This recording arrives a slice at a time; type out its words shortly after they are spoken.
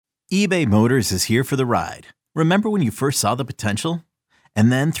eBay Motors is here for the ride. Remember when you first saw the potential?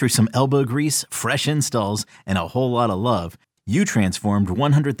 And then through some elbow grease, fresh installs, and a whole lot of love, you transformed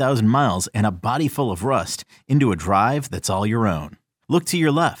 100,000 miles and a body full of rust into a drive that's all your own. Look to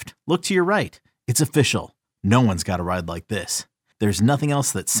your left. Look to your right. It's official. No one's got a ride like this. There's nothing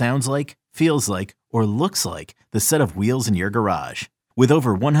else that sounds like, feels like, or looks like the set of wheels in your garage. With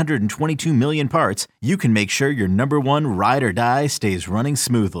over 122 million parts, you can make sure your number one ride or die stays running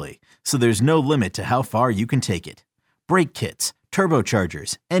smoothly. So there's no limit to how far you can take it. Brake kits,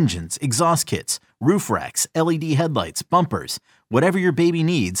 turbochargers, engines, exhaust kits, roof racks, LED headlights, bumpers, whatever your baby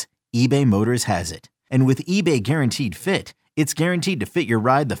needs, eBay Motors has it. And with eBay Guaranteed Fit, it's guaranteed to fit your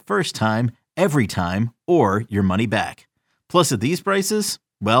ride the first time, every time, or your money back. Plus at these prices,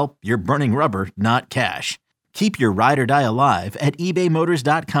 well, you're burning rubber, not cash. Keep your ride or die alive at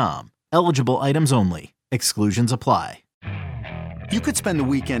ebaymotors.com. Eligible items only. Exclusions apply. You could spend the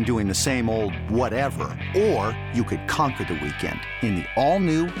weekend doing the same old whatever, or you could conquer the weekend in the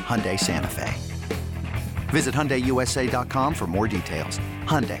all-new Hyundai Santa Fe. Visit HyundaiUSA.com for more details.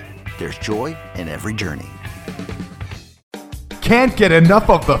 Hyundai, there's joy in every journey. Can't get enough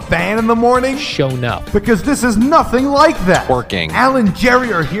of the Fan in the morning? Shown up. Because this is nothing like that. Working. Al and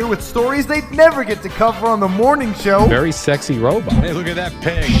Jerry are here with stories they'd never get to cover on the morning show. Very sexy robot. Hey, look at that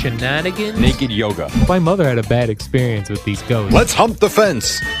pig. Shenanigans. Naked yoga. My mother had a bad experience with these ghosts. Let's hump the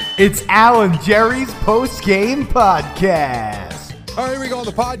fence. It's Al and Jerry's post-game podcast. All right, here we go on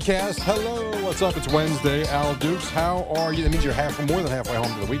the podcast. Hello, what's up? It's Wednesday. Al Dukes, how are you? That means you're more than halfway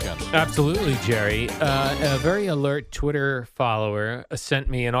home to the weekend. Absolutely, Jerry. A very alert Twitter follower sent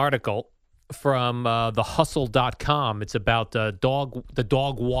me an article from thehustle.com. It's about the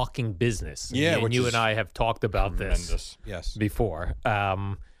dog walking business. Yeah, and you and I have talked about this before.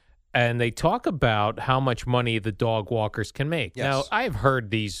 And they talk about how much money the dog walkers can make. Yes. Now, I've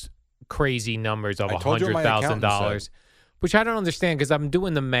heard these crazy numbers of $100,000. Which I don't understand because I'm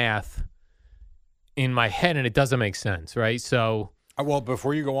doing the math in my head and it doesn't make sense, right? So, well,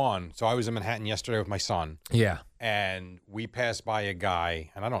 before you go on, so I was in Manhattan yesterday with my son. Yeah. And we passed by a guy,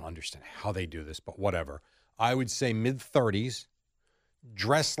 and I don't understand how they do this, but whatever. I would say mid-30s,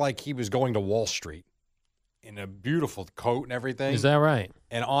 dressed like he was going to Wall Street in a beautiful coat and everything. Is that right?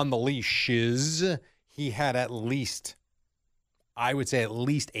 And on the leashes, he had at least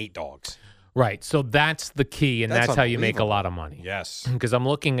 8 dogs. Right. So that's the key, and that's how you make a lot of money. Yes. Because I'm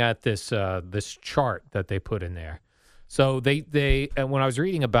looking at this this chart that they put in there. So they when I was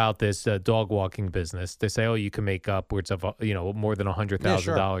reading about this dog walking business, they say, oh, you can make upwards of more than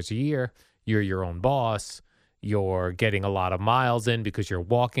 $100,000 a year. You're your own boss. You're getting a lot of miles in because you're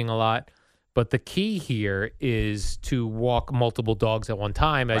walking a lot. But the key here is to walk multiple dogs at one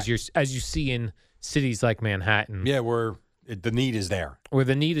time, as you see in cities like Manhattan. Yeah, where the need is there. Where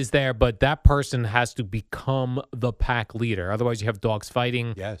the need is there, but that person has to become the pack leader. Otherwise, you have dogs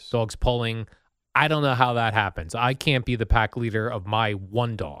fighting, dogs pulling. I don't know how that happens. I can't be the pack leader of my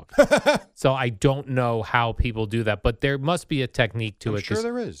one dog. So I don't know how people do that. But there must be a technique to it. Sure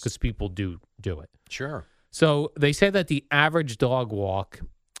there is. Because people do it. Sure. So they say that the average dog walk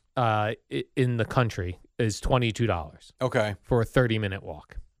in the country is $22. Okay. For a 30-minute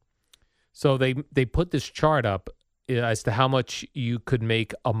walk. So they put this chart up as to how much you could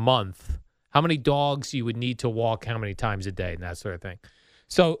make a month, how many dogs you would need to walk, how many times a day, and that sort of thing.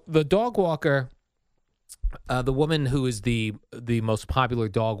 So the dog walker, the woman who is the most popular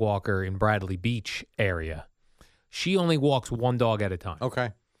dog walker in Bradley Beach area, she only walks one dog at a time. Okay.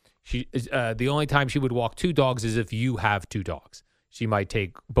 She the only time she would walk two dogs is if you have two dogs. She might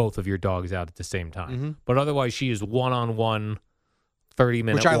take both of your dogs out at the same time. Mm-hmm. But otherwise, she is one-on-one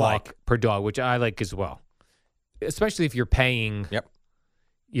 30-minute walk per dog, which I like as well. Especially if you're paying,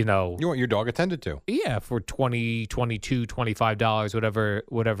 you want your dog attended to. Yeah, for $20, $22, $25,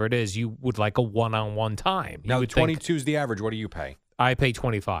 whatever it is, you would like a one-on-one time. Now, 22 is the average. What do you pay? I pay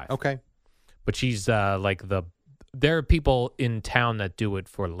 $25. Okay. But she's there are people in town that do it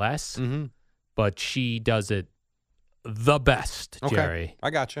for less, but she does it the best, Jerry. Okay. I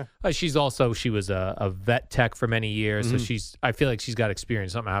gotcha. She was a vet tech for many years, so I feel like she's got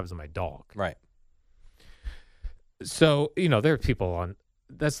experience. Something happens to my dog. Right. So, there are people on.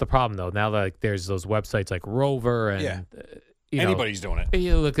 That's the problem, though. Now, there's those websites like Rover and anybody's doing it.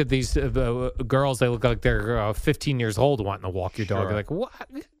 You look at these girls; they look like they're 15 years old wanting to walk your dog. You're like, what?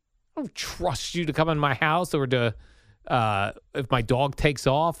 I don't trust you to come in my house or to if my dog takes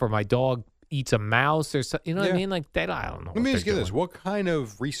off or my dog eats a mouse or something. You know what I mean? Like that. I don't know. Let me ask you this: what kind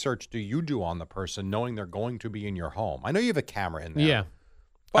of research do you do on the person, knowing they're going to be in your home? I know you have a camera in there. Yeah.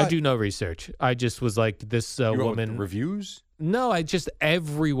 I But- do no research. I just was like, this You went with woman. the reviews? No,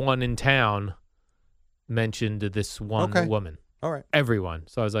 everyone in town mentioned this one Okay. woman. All right. Everyone.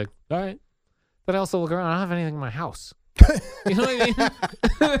 So I was like, all right. But I also look around. I don't have anything in my house. You know what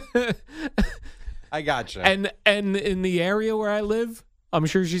I mean? I gotcha. and in the area where I live, I'm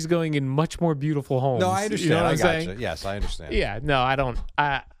sure she's going in much more beautiful homes. no, I understand. You know what I I'm gotcha. saying? Yes, I understand. Yeah. No, I don't.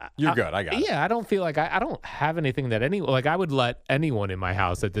 You're good. I got it. Yeah, I don't feel like I don't have anything that I would let anyone in my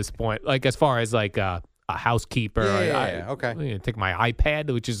house at this point. Like as far as like a housekeeper. Yeah, okay. Take my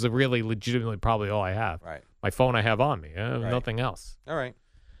iPad, which is really legitimately probably all I have. Right. My phone I have on me. Right. Nothing else. All right.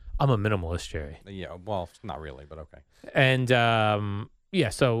 I'm a minimalist, Jerry. Yeah. Well, not really, but okay. And yeah,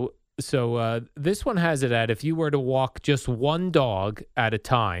 so this one has it at if you were to walk just one dog at a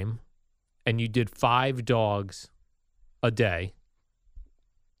time, and you did 5 dogs a day,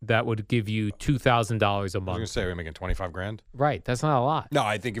 that would give you $2,000 a I was month. gonna say we're making $25,000. Right, that's not a lot. No,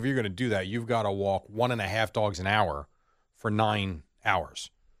 I think if you're gonna do that, you've got to walk 1.5 dogs an hour for 9 hours.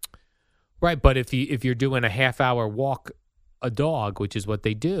 Right, but if you're doing a half-hour walk a dog, which is what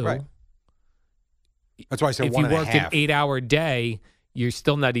they do, Right. That's why I said if one you and a worked an half. 8-hour day, you're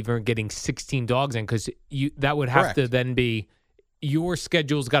still not even getting 16 dogs in because that would have to Correct. then be your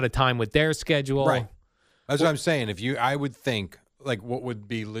schedule's got a time with their schedule. Right. That's what I'm saying. I would think like what would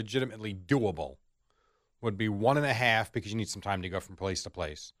be legitimately doable would be 1.5 because you need some time to go from place to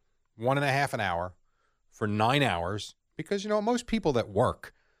place. 1.5 an hour for 9 hours because most people that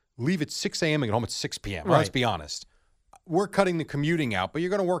work leave at 6 a.m. and get home at 6 p.m. Well, let's Right. be honest. We're cutting the commuting out, but you're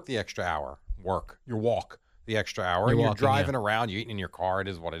going to work the extra hour. You walk the extra hour. You're and you're walking, driving yeah. around. You're eating in your car. It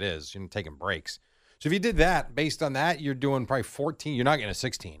is what it is. You're taking breaks. So if you did that, based on that, you're doing probably 14. You're not getting a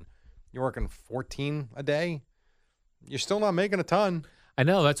 16. You're working 14 a day. You're still not making a ton. I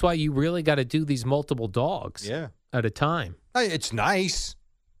know. That's why you really got to do these multiple dogs Yeah. at a time. Hey, it's nice,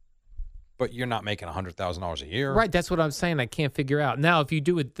 but you're not making $100,000 a year. Right. That's what I'm saying. I can't figure out. Now, if you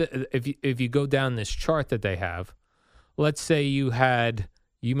do it, if you go down this chart that they have, let's say you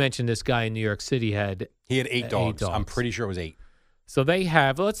mentioned this guy in New York City had. He had 8 dogs. 8 dogs. I'm pretty sure it was 8. So they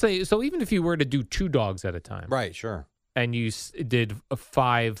have, let's say, so even if you were to do 2 dogs at a time. Right, sure. And you did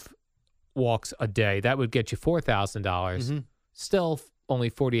 5 walks a day, that would get you $4,000. Mhm. Still only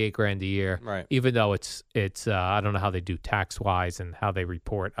 $48,000 a year. Right. Even though it's I don't know how they do tax wise and how they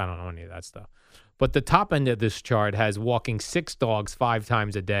report. I don't know any of that stuff. But the top end of this chart has walking 6 dogs 5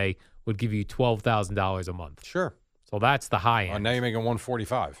 times a day would give you $12,000 a month. Sure. So that's the high Oh, end. now you're making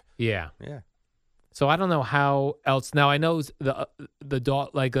 145. Yeah. Yeah. So I don't know how else. Now I know the dog,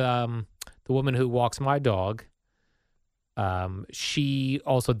 like the woman who walks my dog. She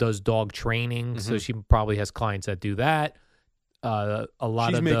also does dog training, so she probably has clients that do that. A lot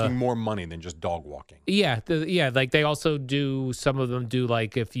She's of making more money than just dog walking. like they also do. Some of them do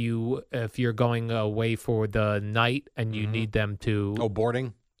like if you're going away for the night and you need them to. Oh,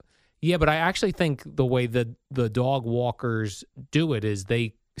 boarding? Yeah, but I actually think the way the dog walkers do it is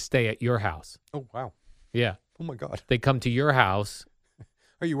they stay at your house. Oh, wow. Yeah, Oh, my God. they come to your house.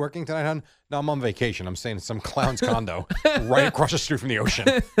 Are you working tonight, hon? No, I'm on vacation. I'm staying in some clown's condo right across the street from the ocean.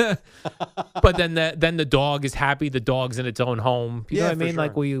 But then the dog is happy. The dog's in its own home. You know Yeah, what I for mean?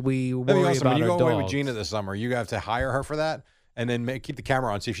 Like sure. we That'd be worry awesome. about When you our go away dogs. with Gina this summer, you have to hire her for that and then keep the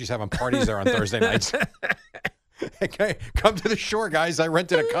camera on, see if she's having parties there on Thursday nights. Okay, come to the shore, guys. I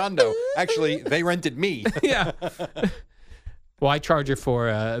rented a condo. Actually, they rented me. Yeah. Well, I charge her for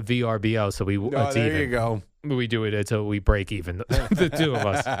VRBO, so it's there even. you go. We do it until we break even, the 2 of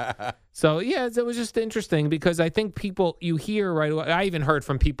us. So yeah, it was just interesting because I think you hear right away. I even heard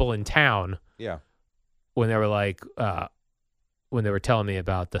from people in town Yeah. when they were like, when they were telling me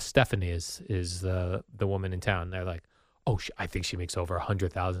about the Stephanie is the woman in town. They're like, oh, I think she makes over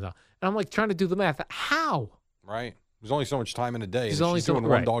 $100,000. And I'm like trying to do the math. How? Right. There's only so much time in a day. There's and only she's so- doing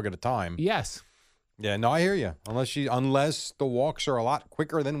right. one dog at a time. Yes. Yeah, no, I hear you. Unless the walks are a lot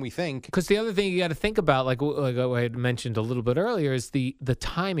quicker than we think. Because the other thing you got to think about, like I had mentioned a little bit earlier, is the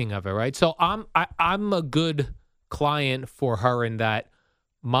timing of it, right? So I'm a good client for her in that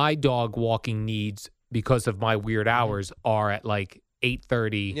my dog walking needs, because of my weird hours, are at like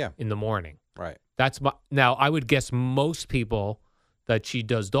 8:30 in the morning. Right. Now I would guess most people that she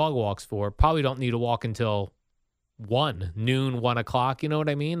does dog walks for probably don't need to walk until 1 o'clock. You know what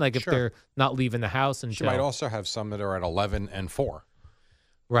I mean? Like if Sure. they're not leaving the house until She might also have some that are at 11 and 4.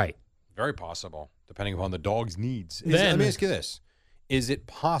 right. Very possible, depending upon the dog's needs. Let Then- me ask you this. Is it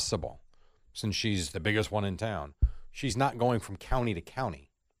possible, since she's the biggest one in town, she's not going from county to county?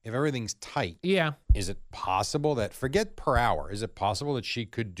 If everything's tight, Yeah. is it possible that, forget per hour, is it possible that she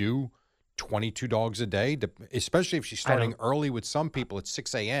could do 22 dogs a day, especially if she's starting early with some people at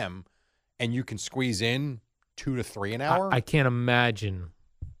 6 a.m. and you can squeeze in 2 to 3 an hour. I can't imagine.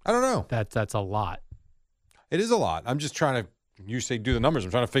 I don't know. That's a lot. It is a lot. I'm just trying to, you say do the numbers.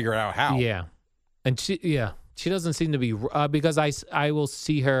 I'm trying to figure out how. Yeah. And she doesn't seem to be, because I will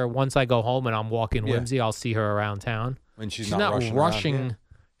see her once I go home and I'm walking Whimsy. I'll see her around town. And she's not rushing. around, yeah.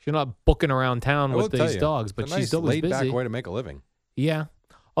 She's not booking around town with these dogs, but it's a she's nice always busy. laid-back way to make a living. Yeah.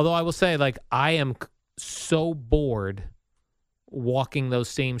 Although I will say, like, I am so bored walking those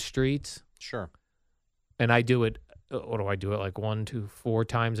same streets. Sure. And I do it, what do I do it, like 1, 2, 4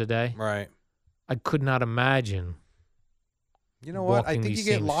 times a day? Right. I could not imagine. You know what? I walking think you these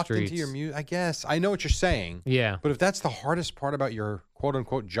get same locked into streets. your music. I guess. I know what you're saying. Yeah. But if that's the hardest part about your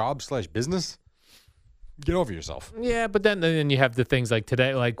quote-unquote job/business, get over yourself. Yeah, but then you have the things like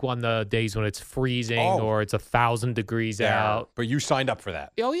today, like on the days when it's freezing or it's 1,000 degrees out. But you signed up for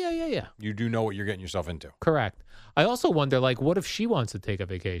that. Oh, yeah. You do know what you're getting yourself into. Correct. I also wonder, like, what if she wants to take a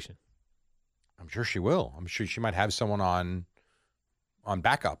vacation? I'm sure she will. I'm sure she might have someone on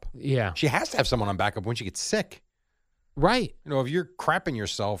backup. Yeah. She has to have someone on backup when she gets sick. Right. You know, if you're crapping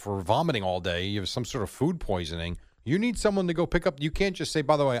yourself or vomiting all day, you have some sort of food poisoning, you need someone to go pick up. You can't just say,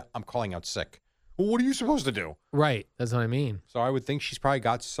 by the way, I'm calling out sick. Well, what are you supposed to do? Right. That's what I mean. So I would think she's probably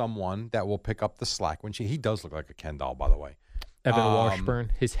got someone that will pick up the slack when he does look like a Ken doll, by the way. Evan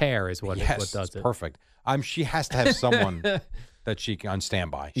Washburn, his hair is what does it's it. Perfect. She has to have someone that she can on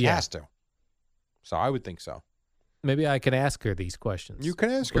standby. She has to. So I would think so. Maybe I can ask her these questions. You can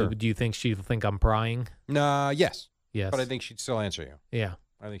ask her. Do you think she'll think I'm prying? Yes. Yes. But I think she'd still answer you. Yeah.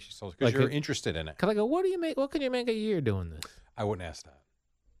 I think she'd still, because Like you're interested in it. Because I go, what can you make a year doing this? I wouldn't ask that.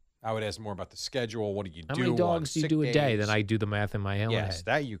 I would ask more about the schedule. What do you do? How many dogs do you do a day? Days? Then I do the math in my own Yes, head.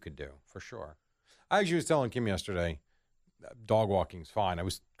 that you could do for sure. I actually was telling Kim yesterday, dog walking's fine. I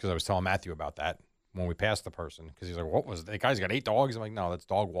was telling Matthew about that when we passed the person, because he's like, "What was that guy's got 8 dogs?" I'm like, "No, that's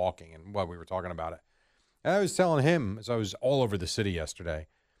dog walking," and we were talking about it. And I was telling him, as I was all over the city yesterday,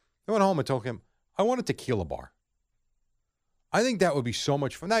 I went home and told him I want a tequila bar. I think that would be so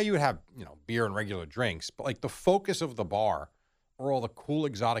much fun. Now you would have beer and regular drinks, but like the focus of the bar are all the cool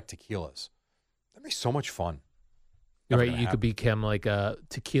exotic tequilas. That'd be so much fun. You're right. You could become like a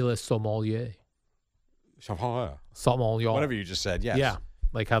tequila sommelier. Sommelier. Whatever you just said, yes. Yeah.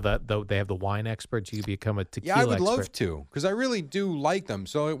 Like how they have the wine experts. You could become a tequila expert. Yeah, I would love expert. to, because I really do like them.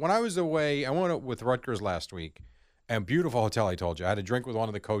 So when I was away, I went with Rutgers last week, and beautiful hotel, I told you. I had a drink with one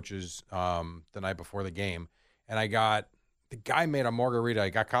of the coaches the night before the game, and the guy made a margarita. I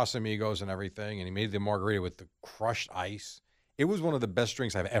got Casamigos and everything, and he made the margarita with the crushed ice. It was one of the best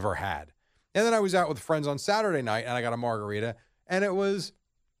drinks I've ever had. And then I was out with friends on Saturday night, and I got a margarita, and it was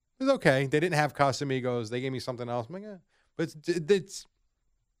okay. They didn't have Casamigos. They gave me something else. I'm like, But it's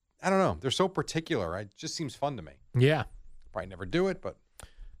I don't know. They're so particular. It just seems fun to me. Yeah. Probably never do it, but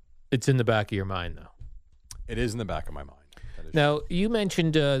it's in the back of your mind, though. It is in the back of my mind. Now, you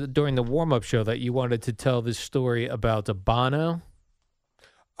mentioned during the warm-up show that you wanted to tell this story about Bono.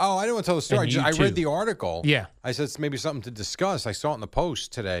 Oh, I didn't want to tell the story. I read the article. Yeah. I said it's maybe something to discuss. I saw it in the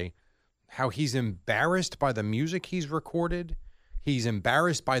Post today, how he's embarrassed by the music he's recorded. He's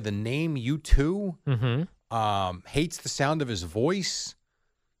embarrassed by the name U2. Mm-hmm. Hates the sound of his voice.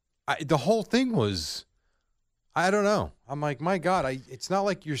 The whole thing was, I don't know. I'm like, my God, it's not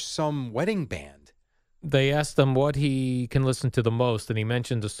like you're some wedding band. They asked him what he can listen to the most, and he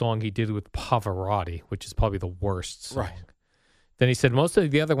mentioned a song he did with Pavarotti, which is probably the worst song. Right. Then he said, most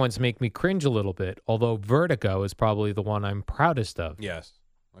of the other ones make me cringe a little bit, although Vertigo is probably the one I'm proudest of. Yes,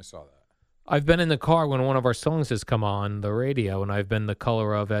 I saw that. I've been in the car when one of our songs has come on the radio, and I've been the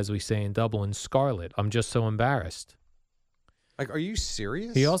color of, as we say in Dublin, scarlet. I'm just so embarrassed. Like, are you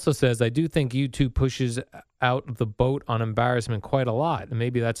serious? He also says, I do think U2 pushes out the boat on embarrassment quite a lot. And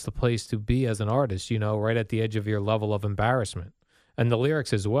maybe that's the place to be as an artist, right at the edge of your level of embarrassment. And the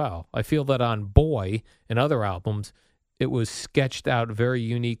lyrics as well. I feel that on Boy and other albums, it was sketched out very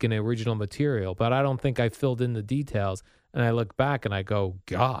unique and original material, but I don't think I filled in the details. And I look back and I go,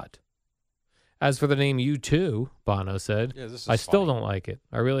 God. As for the name U2, Bono said, I still don't like it.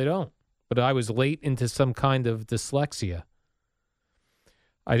 I really don't. But I was late into some kind of dyslexia.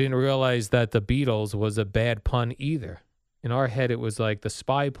 I didn't realize that the Beatles was a bad pun either. In our head, it was like the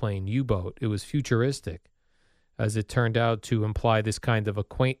spy plane, U-boat. It was futuristic, as it turned out to imply this kind of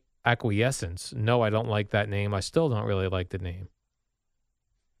acquiescence. No, I don't like that name. I still don't really like the name.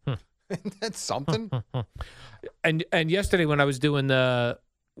 That's something. And yesterday when I was doing the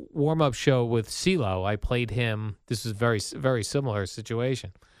warm-up show with CeeLo, I played him. This is very, very similar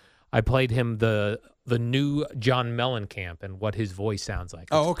situation. I played him the new John Mellencamp and what his voice sounds like.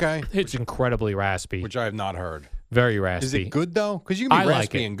 Oh, okay. It's incredibly raspy, Which I have not heard. very raspy. Is it good though? Because you can be I like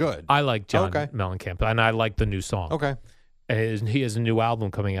raspy it. and good. I like John Okay. Mellencamp, and I like the new song. Okay. And he has a new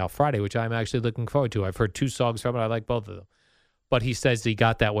album coming out Friday, which I'm actually looking forward to. I've heard 2 songs from it. I like both of them. But he says he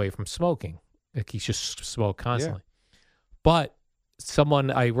got that way from smoking. Like he just smoked constantly. But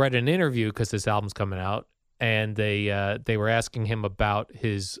I read an interview because this album's coming out, and they were asking him about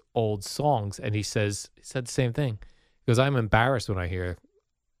his old songs, and he said the same thing. He goes, I'm embarrassed when I hear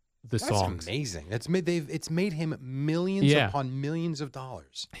the songs. That's amazing. It's made him millions upon millions of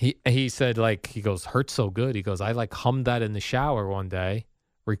dollars. He said, like, he goes, hurts so good. He goes, I like hummed that in the shower one day,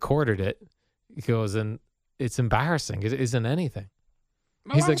 recorded it. He goes, and it's embarrassing. It isn't anything.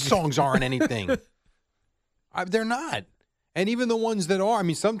 He's like, songs aren't anything. They're not. And even the ones that are, I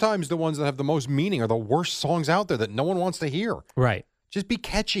mean, sometimes the ones that have the most meaning are the worst songs out there that no one wants to hear. Right. Just be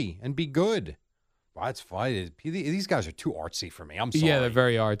catchy and be good. Well, that's fine. These guys are too artsy for me. I'm sorry. Yeah, they're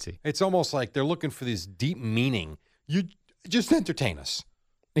very artsy. It's almost like they're looking for this deep meaning. You just entertain us.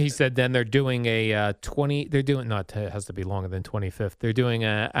 He said then they're doing it has to be longer than 25th. They're doing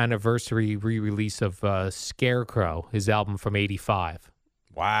an anniversary re-release of Scarecrow, his album from 85.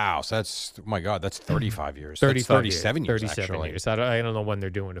 Wow. So that's, oh my God, that's 35 years. 35 that's 37 years, 37 actually. years. I don't know when they're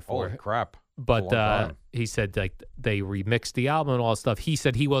doing it for. Holy crap. But he said like they remixed the album and all that stuff. He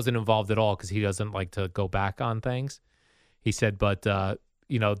said he wasn't involved at all because he doesn't like to go back on things. He said, but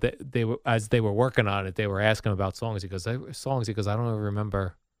they were, as they were working on it, they were asking about songs. He goes, I don't even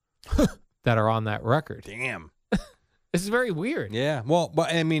remember that are on that record. Damn. This is very weird. Yeah. Well,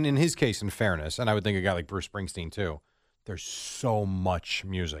 but I mean, in his case, in fairness, and I would think a guy like Bruce Springsteen too, there's so much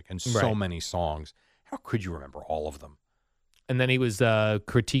music and so Right. many songs. How could you remember all of them? And then he was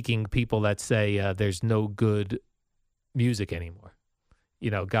critiquing people that say there's no good music anymore.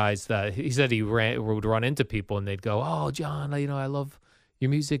 You know, guys that he said he would run into people and they'd go, "Oh, John, I love your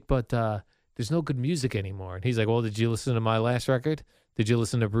music, but there's no good music anymore." And he's like, "Well, did you listen to my last record? Did you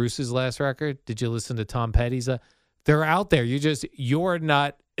listen to Bruce's last record? Did you listen to Tom Petty's? They're out there. You're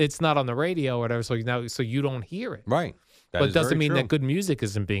not. It's not on the radio or whatever. So you don't hear it. Right. But it doesn't mean that good music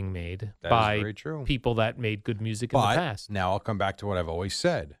isn't being made That is by very true. people that made good music in But the past. now I'll come back to what I've always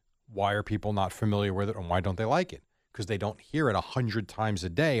said. Why are people not familiar with it and why don't they like it? Because they don't hear it 100 times a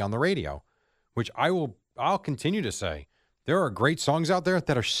day on the radio, which I'll continue to say. There are great songs out there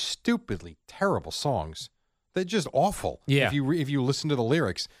that are stupidly terrible songs. They're just awful. Yeah. If you listen to the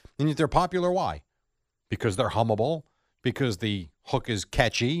lyrics, and yet they're popular, why? Because they're hummable, because the hook is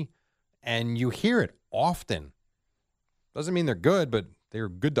catchy, and you hear it often. Doesn't mean they're good, but they're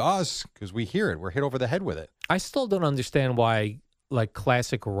good to us because we hear it. We're hit over the head with it. I still don't understand why, like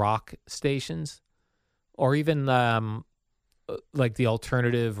classic rock stations, or even like the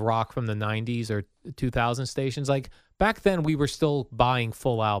alternative rock from the 90s or 2000 stations. Like back then, we were still buying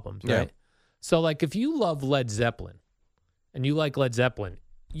full albums, Yeah. right? So, like, if you love Led Zeppelin and you like Led Zeppelin,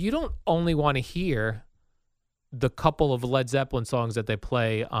 you don't only want to hear the couple of Led Zeppelin songs that they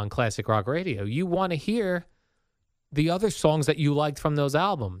play on classic rock radio. You want to hear the other songs that you liked from those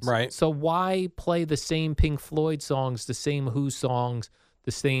albums. Right. So why play the same Pink Floyd songs, the same Who songs,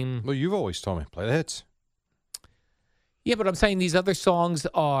 the same... Well, you've always told me, play the hits. Yeah, but I'm saying these other songs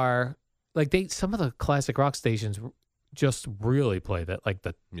are... Like, some of the classic rock stations just really play that, like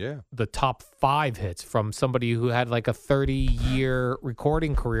the top 5 hits from somebody who had like a 30-year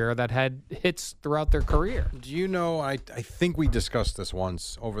recording career that had hits throughout their career. Do you know, I think we discussed this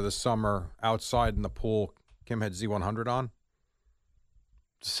once over the summer outside in the pool. Kim had Z100 on.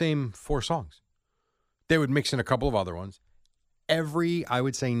 Same 4 songs. They would mix in a couple of other ones. Every, I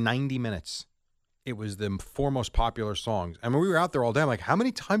would say, 90 minutes, it was the 4 most popular songs. I mean, we were out there all day. I'm like, how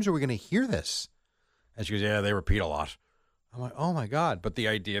many times are we going to hear this? And she goes, yeah, they repeat a lot. I'm like, oh, my God. But the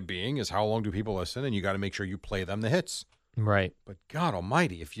idea being is how long do people listen? And you got to make sure you play them the hits. Right. But God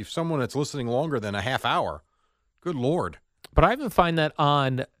almighty, if you've someone that's listening longer than a half hour, good Lord. But I even find that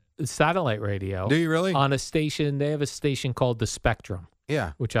on satellite radio. Do you really? On a station, they have a station called The Spectrum,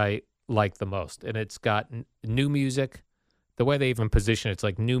 Yeah. which I like the most. And it's got new music. The way they even position it, it's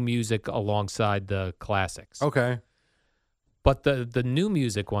like new music alongside the classics. Okay. But the new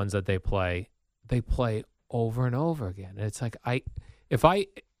music ones that they play over and over again. And it's like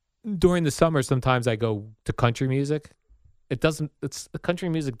during the summer, sometimes I go to country music. The country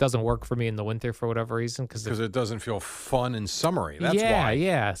music doesn't work for me in the winter for whatever reason. Because it doesn't feel fun and summery. That's yeah, why.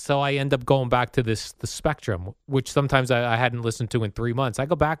 Yeah. So I end up going back to the Spectrum, which sometimes I hadn't listened to in 3 months. I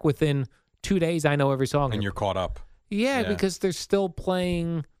go back within 2 days. I know every song. And you're caught up. Yeah, Yeah. because they're still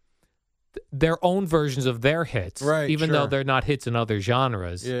playing their own versions of their hits, Right, even sure. though they're not hits in other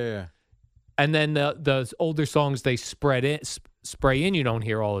genres. Yeah. And then the older songs they spray in, you don't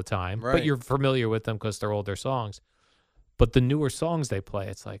hear all the time, but Right. you're familiar with them because they're older songs. But the newer songs they play,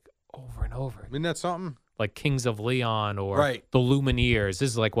 it's like over and over. Isn't that something? Like Kings of Leon or Right. the Lumineers.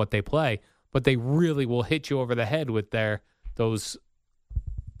 This is like what they play, but they really will hit you over the head with those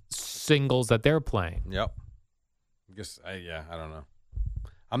singles that they're playing. Yep. I don't know.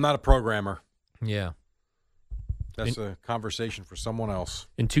 I'm not a programmer. Yeah. That's a conversation for someone else.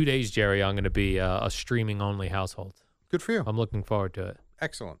 In 2 days, Jerry, I'm going to be a streaming only household. Good for you. I'm looking forward to it.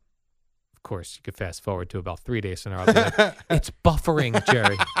 Excellent. Of course, you could fast forward to about 3 days from now. I'll be like, it's buffering,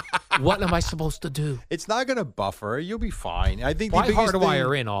 Jerry. What am I supposed to do? It's not going to buffer. You'll be fine. I think Why the biggest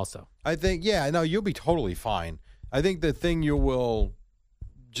hardwire in also? I think, you'll be totally fine. I think the thing you will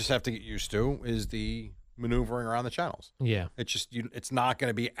just have to get used to is the maneuvering around the channels. Yeah. It's just it's not going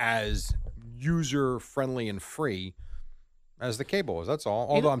to be as user friendly and free as the cable is. That's all.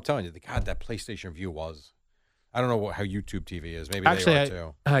 Although I'm telling you, that PlayStation View was. I don't know how YouTube TV is. Maybe Actually, they are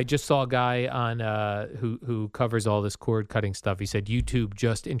too. I just saw a guy on who covers all this cord cutting stuff. He said YouTube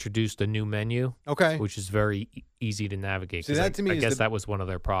just introduced a new menu, Okay. which is very easy to navigate. See, 'cause that to me I is guess the- that was one of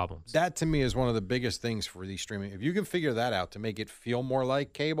their problems. That to me is one of the biggest things for these streaming. If you can figure that out to make it feel more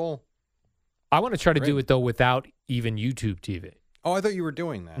like cable. I want to try to do Great. it though without even YouTube TV. Oh, I thought you were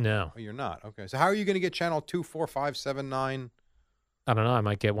doing that. No. Oh, you're not. Okay. So how are you going to get channel 2, 4, 5, 7, 9? I don't know. I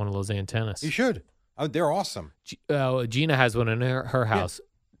might get one of those antennas. You should. Oh, they're awesome. Gina has one in her house.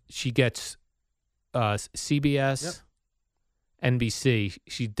 She gets CBS, NBC.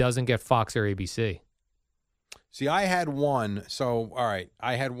 She doesn't get Fox or ABC. See, I had one. So, all right,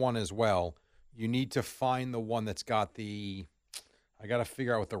 I had one as well. You need to find the one that's got the. I got to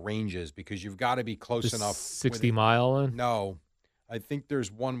figure out what the range is because you've got to be close The enough. 60 with it. mile one? No, I think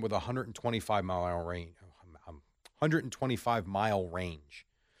there's one with a 125-mile range. 125-mile range.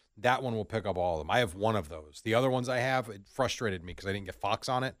 That one will pick up all of them. I have one of those. The other ones I have, it frustrated me because I didn't get Fox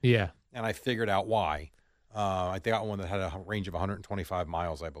on it, Yeah. and I figured out why. I got one that had a range of 125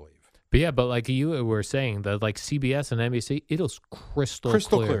 miles, I believe. But like you were saying, that like CBS and NBC, it is crystal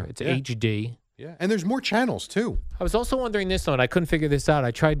clear. It's Yeah. HD. Yeah, and there's more channels too. I was also wondering this one. I couldn't figure this out.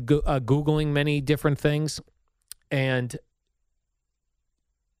 I tried Googling many different things, and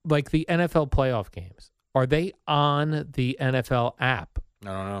like the NFL playoff games, are they on the NFL app? I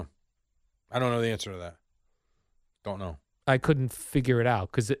don't know. I don't know the answer to that. Don't know. I couldn't figure it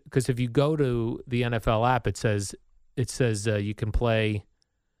out because if you go to the NFL app, it says you can play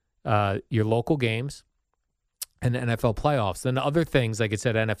your local games and NFL playoffs. Then other things, like it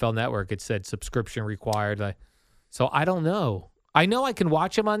said NFL Network, it said subscription required. So I don't know. I know I can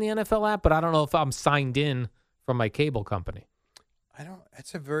watch them on the NFL app, but I don't know if I'm signed in from my cable company. I don't.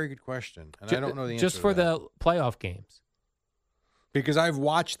 That's a very good question, and I don't know the answer. Just for to that. the playoff games. Because I've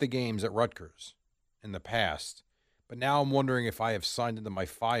watched the games at Rutgers in the past, but now I'm wondering if I have signed into my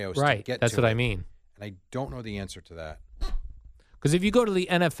FiOS to Right. get That's to what it, I mean. and I don't know the answer to that. Because if you go to the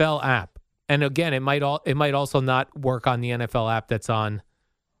NFL app, and again, it might also not work on the NFL app that's on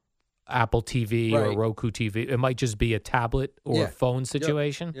Apple TV or Right. Roku TV. It might just be a tablet or Yeah. a phone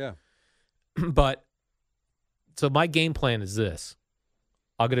situation. Yeah. But so my game plan is this: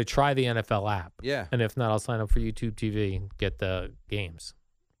 I'm going to try the NFL app, Yeah. and if not, I'll sign up for YouTube TV and get the games,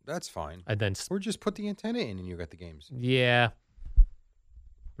 That's fine. and then Or just put the antenna in and you got the games. yeah,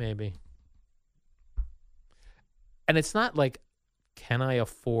 maybe. And it's not like, can I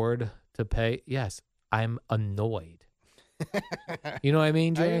afford to pay? Yes, I'm annoyed. You know what I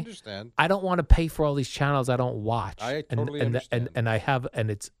mean, I Jay? understand. I don't want to pay for all these channels I don't watch. I and, totally and, understand. And I have,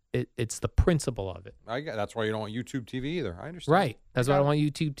 and it's the principle of it. That's why you don't want YouTube TV either. I understand. Right. That's why I got don't want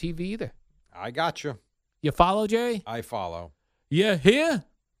YouTube TV either. I got you. You follow, Jerry? I follow. Yeah, here?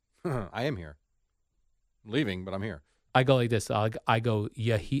 I am here. I'm leaving, but I'm here. I go like this. I go,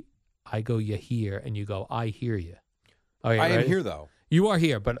 yeah, I go, you hear, and you go, I hear you. Okay, I am ready? here though. You are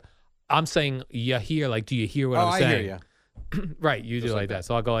here, but I'm saying you hear, like, do you hear what I'm I saying? hear you. Right, you Just do like like that. that.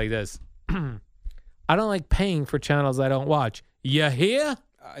 So I'll go like this. I don't like paying for channels I don't watch. You hear?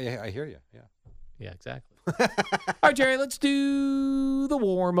 I hear you. Yeah. Yeah, exactly. All right, Jerry, let's do the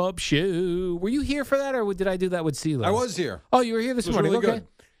warm-up show. Were you here for that, or did I do that with CeeLo? I was here. Oh, you were here this It was morning. really Okay.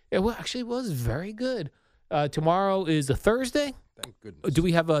 good. It actually was very good. Tomorrow is a Thursday. Thank goodness. Do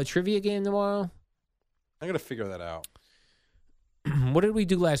we have a trivia game tomorrow? I'm gonna figure that out. What did we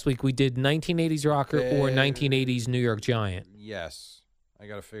do last week? We did 1980s rocker or 1980s New York Giant. Yes, I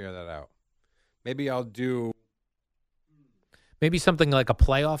got to figure that out. Maybe I'll do. Maybe something like a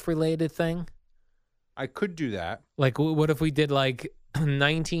playoff related thing. I could do that. Like, what if we did like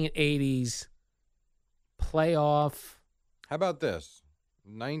 1980s playoff. How about this?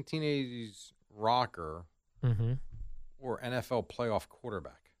 1980s rocker Mm-hmm. or NFL playoff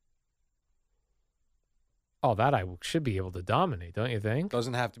quarterback? Oh, that I should be able to dominate, don't you think?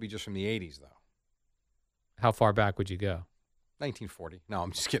 Doesn't have to be just from the 80s, though. How far back would you go? 1940. No,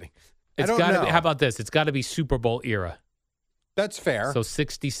 I'm just kidding. It's got to be. How about this? It's got to be Super Bowl era. That's fair. So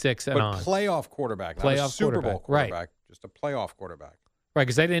 66 and but on. playoff quarterback, not a Playoff Super Bowl quarterback, right. quarterback, just a playoff quarterback. Right,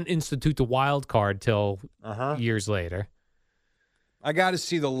 because they didn't institute the wild card till years later. I got to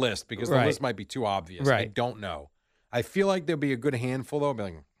see the list because the Right. list might be too obvious. I Right. don't know. I feel like there'll be a good handful, though. Be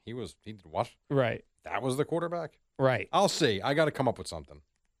like, he did what? Right, That was the quarterback? right. I'll see. I got to come up with something.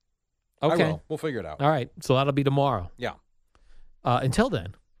 Okay. I will. We'll figure it out. All right, so that'll be tomorrow. Yeah. Until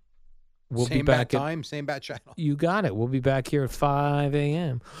then, we'll same be back bat time, same bat channel. You got it. We'll be back here at 5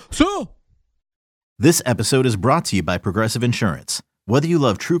 a.m. So, This episode is brought to you by Progressive Insurance. Whether you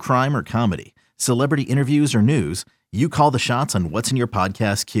love true crime or comedy, celebrity interviews or news, you call the shots on what's in your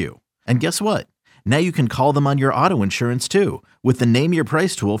podcast queue. And guess what? Now you can call them on your auto insurance too with the Name Your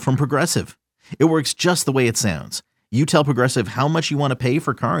Price tool from Progressive. It works just the way it sounds. You tell Progressive how much you want to pay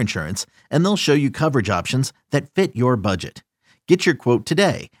for car insurance, and they'll show you coverage options that fit your budget. Get your quote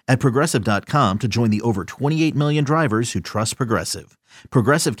today at Progressive.com to join the over 28 million drivers who trust Progressive.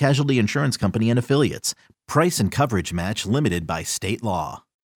 Progressive Casualty Insurance Company and Affiliates. Price and coverage match limited by state law.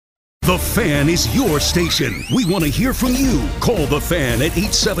 The Fan is your station. We want to hear from you. Call The Fan at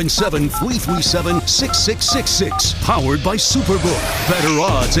 877-337-6666. Powered by Superbook. Better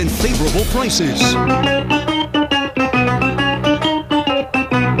odds and favorable prices.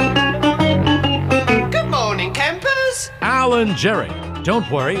 Good morning, campers. Alan Jerry. Don't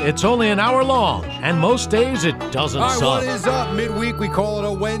worry, it's only an hour long, and most days it doesn't All right, suck. what is up? Midweek, we call it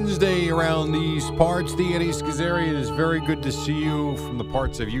a Wednesday around these parts. The Eddie Schizzeri, it is very good to see you from the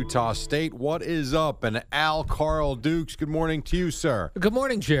parts of Utah State. What is up? And Al Carl Dukes, good morning to you, sir. good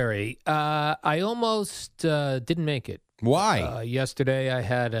morning, Jerry. I almost didn't make it. Why? Yesterday, I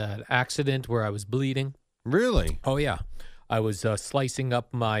had an accident where I was bleeding. Really? Oh, yeah. I was slicing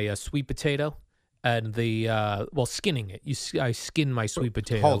up my sweet potato and skinning it. I skin my sweet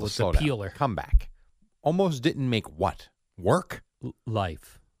potato Hold it, with slow the down. peeler. Come back. Almost didn't make what? Work?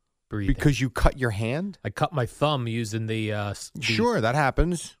 Life. Breathing. Because you cut your hand? I cut my thumb using the Sure, that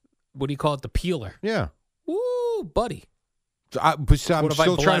happens. what do you call it? The peeler. Yeah. Woo, buddy. I'm What if I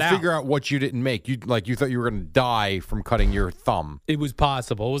still trying bled to out? figure out what you didn't make. You thought you were going to die from cutting your thumb. It was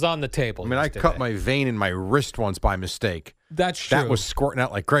possible. It was on the table. I mean, I yesterday. cut my vein in my wrist once by mistake. That's true. That was squirting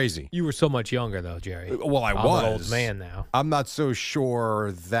out like crazy. You were so much younger, though, Jerry. Well, I I'm was. an old man now. I'm not so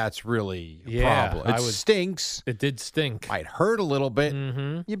sure that's really a Yeah, problem. It stinks. It did stink. Might hurt a little bit.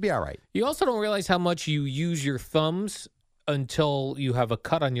 Mm-hmm. You'd be all right. You also don't realize how much you use your thumbs until you have a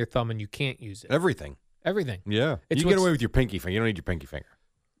cut on your thumb and you can't use it. Everything. Everything. Yeah. It's You get what's- away with your pinky finger. You don't need your pinky finger.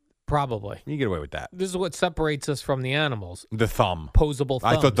 Probably. You get away with that. This is what separates us from the animals. The thumb. Posable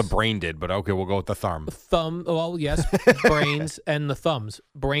thumbs. I thought the brain did, but okay, we'll go with the thumb. Thumb. Well, yes, brains and the thumbs.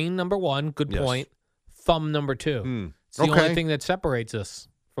 Brain number one. Good Yes. point. Thumb number two. Hmm. It's the Okay. only thing that separates us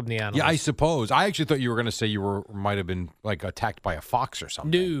from the animals. Yeah, I suppose. I actually thought you were going to say you might have been like attacked by a fox or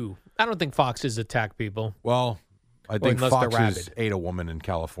something. No, I don't think foxes attack people. Well, I think unless they're foxes rabid. ate a woman in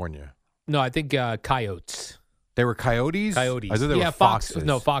California. No, I think coyotes. They were coyotes? Coyotes. I thought they yeah, were foxes.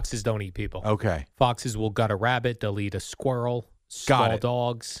 No, foxes don't eat people. Okay. Foxes will gut a rabbit. They'll eat a squirrel. Small it.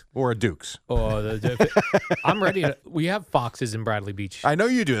 dogs. Or a Dukes. Or I'm ready. We have foxes in Bradley Beach. I know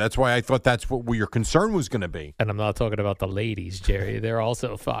you do. That's why I thought that's what your concern was going to be. And I'm not talking about the ladies, Jerry. They're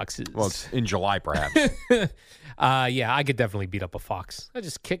also foxes. Well, it's in July, perhaps. Yeah, I could definitely beat up a fox. I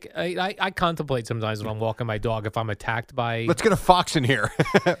just kick. I contemplate sometimes when I'm walking my dog if I'm attacked by. Let's get a fox in here.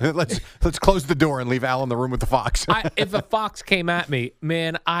 let's close the door and leave Al in the room with the fox. If a fox came at me,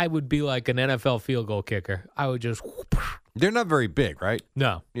 man, I would be like an NFL field goal kicker. I would just. They're not very big, right?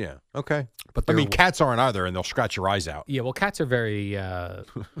 No. Yeah. Okay. But I mean, they're- cats aren't either, and they'll scratch your eyes out. Yeah, well, cats are very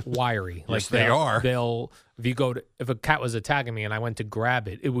wiry. Yes, they are. If a cat was attacking me and I went to grab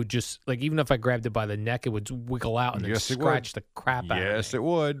it, it would just even if I grabbed it by the neck, it would wiggle out and then Yes, it would. scratch the crap out of me. Yes, it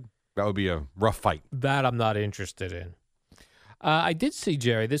would. That would be a rough fight. That I'm not interested in. I did see,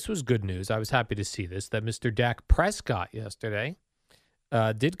 Jerry, this was good news. I was happy to see this, that Mr. Dak Prescott yesterday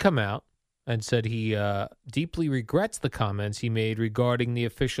did come out and said he deeply regrets the comments he made regarding the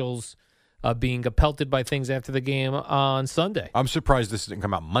officials being pelted by things after the game on Sunday. I'm surprised this didn't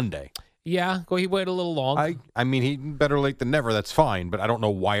come out Monday. Yeah, well, he waited a little long. I mean, he better late than never. That's fine, but I don't know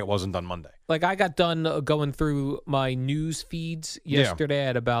why it wasn't done Monday. Like I got done going through my news feeds yesterday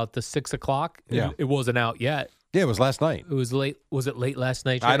at about the 6 o'clock. Yeah. It wasn't out yet. Yeah, it was last night. It was late. Was it late last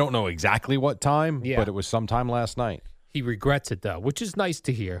night? I don't know exactly what time, Yeah. but it was sometime last night. He regrets it, though, which is nice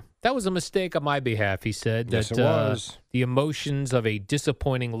to hear. That was a mistake on my behalf, he said. Yes, that, it was. The emotions of a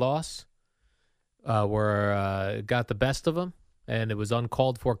disappointing loss got the best of him, and it was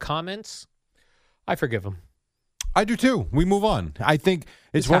uncalled for comments. I forgive him. I do too. We move on. I think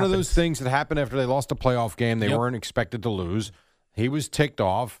it's This one of happens. those things that happened after they lost a playoff game. They Yep. weren't expected to lose. He was ticked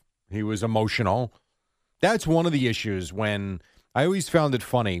off. He was emotional. That's one of the issues when I always found it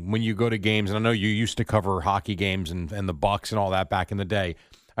funny when you go to games, and I know you used to cover hockey games and the Bucks and all that back in the day.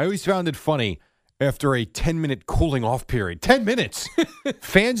 I always found it funny after a 10-minute cooling off period. 10 minutes.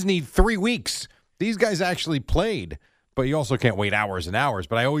 Fans need 3 weeks. These guys actually played, but you also can't wait hours and hours.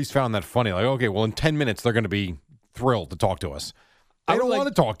 But I always found that funny. Like, okay, well, in 10 minutes, they're going to be thrilled to talk to us. They I would don't like- want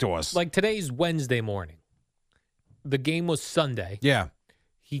to talk to us. Like today's Wednesday morning. The game was Sunday. Yeah.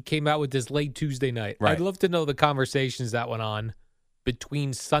 He came out with this late Tuesday night. Right. I'd love to know the conversations that went on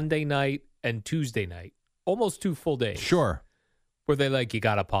between Sunday night and Tuesday night. Almost 2 full days. Sure. Where they like, you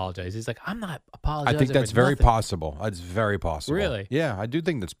got to apologize. He's like, I'm not I apologizing. think that's for very nothing. possible. That's very possible. Really? Yeah, I do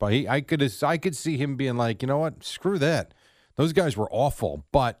think that's. I could see him being like, you know what? Screw that. Those guys were awful.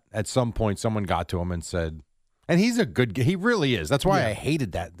 But at some point, someone got to him and said, and he's a good. He really is. That's why Yeah. I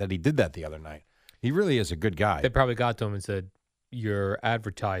hated that he did that the other night. He really is a good guy. They probably got to him and said, your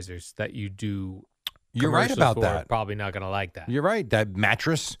advertisers that you do You're right commercials about for that. are probably not going to like that. You're right. That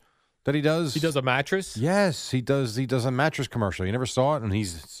mattress that he does. He does a mattress? Yes, he does. He does a mattress commercial. You never saw it, and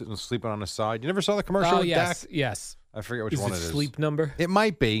he's sitting, sleeping on his side. You never saw the commercial Oh, with yes. Dak? Yes. I forget which Is one it it is. Sleep Number? It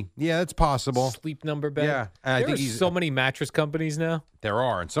might be. Yeah, it's possible. Sleep Number bed? Yeah, and I There think are he's- so many mattress companies now. There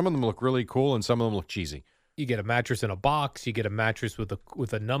are, and some of them look really cool, and some of them look cheesy. You get a mattress in a box. You get a mattress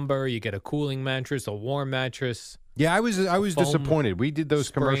with a number. You get a cooling mattress, a warm mattress. Yeah, I was Foam disappointed. We did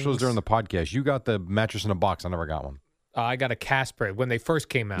those commercials springs. during the podcast. You got the mattress in a box. I never got one. I got a Casper when they first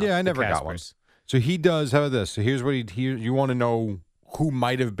came out. Yeah, I the never got one. Caspers. So he does. How about this? So here's what you want to know who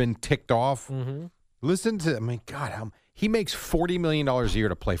might have been ticked off? Mm-hmm. Listen to. I mean, God, he makes $40 million a year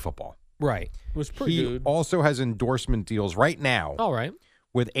to play football. Right. It was pretty He good. also has endorsement deals right now All right.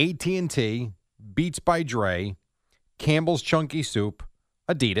 with AT&T, Beats by Dre, Campbell's Chunky Soup,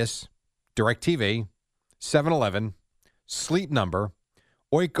 Adidas, DirecTV, 7-Eleven, Sleep Number,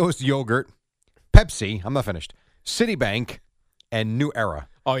 Oikos Yogurt, Pepsi, I'm not finished, Citibank, and New Era.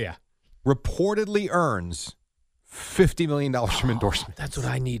 Oh, yeah. Reportedly earns $50 million from endorsements. That's what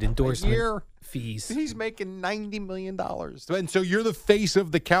I need, endorsement year. fees. He's making $90 million. And so you're the face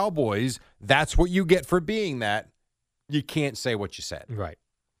of the Cowboys. That's what you get for being that. You can't say what you said. Right.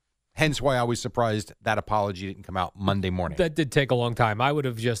 Hence why I was surprised that apology didn't come out Monday morning. That did take a long time. I would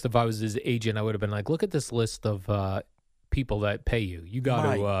have just, if I was his agent, I would have been like, look at this list of people that pay you. You got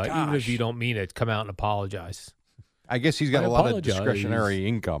My to, even if gosh. you don't mean it, come out and apologize. I guess he's got I a lot of apologize. discretionary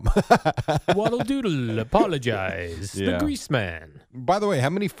income. Waddle doodle, apologize. Yeah. The grease man. By the way, how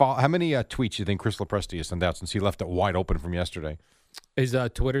many tweets you think Chris Lepresti has sent out since he left it wide open from yesterday? Is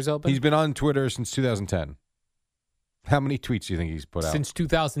Twitter's open? He's been on Twitter since 2010. How many tweets do you think he's put out? Since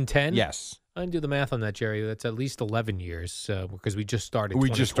 2010? Yes. I didn't do the math on that, Jerry. That's at least 11 years because we just started We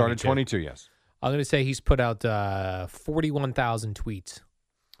just started 2022. 22, yes. I'm going to say he's put out 41,000 tweets.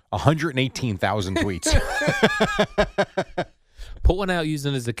 118,000 tweets. Put one out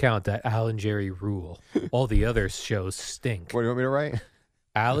using his account, that Alan Jerry rule. All the other shows stink. What do you want me to write?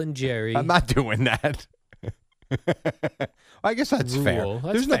 Alan Jerry. I'm not doing that. I guess that's fair. Rule.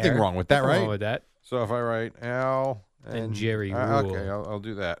 That's There's nothing fair. wrong with that, Nothing right? wrong with that. So if I write Al And Jerry Okay, Rule. I'll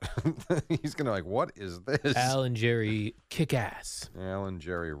do that. He's gonna like, what is this? Alan Jerry kick ass. Alan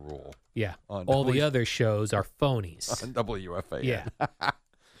Jerry Rule Yeah. On All the W- other shows are phonies. on WFA. Yeah.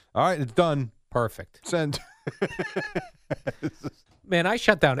 All right, it's done. Perfect. Send. Man, I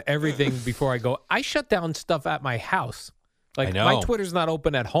shut down everything before I go. I shut down stuff at my house. Like I know. my Twitter's not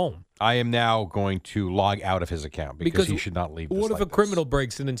open at home. I am now going to log out of his account because he should not leave. This What if like a this. criminal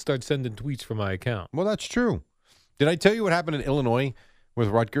breaks in and starts sending tweets from my account? Well, that's true. Did I tell you what happened in Illinois with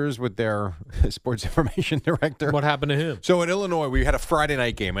Rutgers with their sports information director? What happened to him? So in Illinois, we had a Friday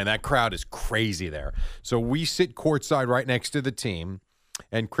night game, and that crowd is crazy there. So we sit courtside right next to the team,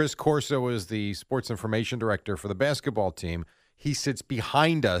 and Chris Corso is the sports information director for the basketball team. He sits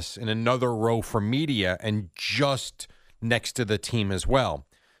behind us in another row for media and just next to the team as well.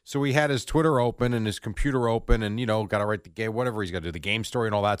 So he had his Twitter open and his computer open and, got to write the game, whatever he's got to do, the game story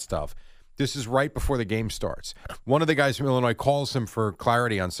and all that stuff. This is right before the game starts. One of the guys from Illinois calls him for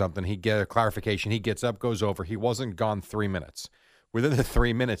clarity on something. He get a clarification. He gets up, goes over. He wasn't gone 3 minutes. Within the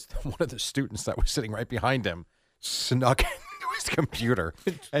 3 minutes, one of the students that was sitting right behind him snuck into his computer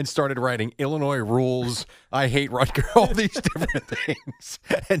and started writing Illinois rules, I hate Rutgers, all these different things,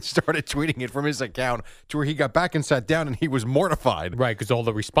 and started tweeting it from his account to where he got back and sat down and he was mortified. Right, because all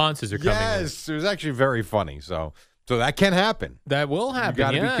the responses are coming in. Yes, it was actually very funny. So that can happen. That will happen.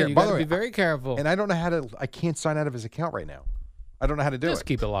 You gotta be You By the got to way, be very careful. And I don't know how to. I can't sign out of his account right now. I don't know how to do Just it.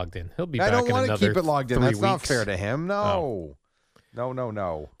 keep it logged in. He'll be I back don't in want to another keep it logged in. 3 That's not weeks. fair to him. No. Oh.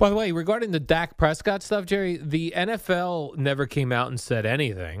 No. By the way, regarding the Dak Prescott stuff, Jerry, the NFL never came out and said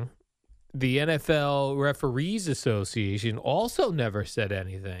anything. The NFL Referees Association also never said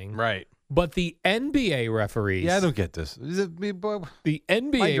anything. Right. But the NBA referees, Yeah, I don't get this. Is it me, boy? the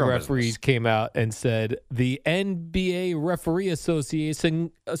Mind NBA your own referees business. came out and said the NBA Referee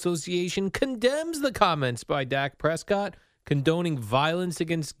Association condemns the comments by Dak Prescott condoning violence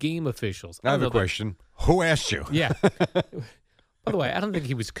against game officials. I have don't a know that- question. Who asked you? Yeah. By the way, I don't think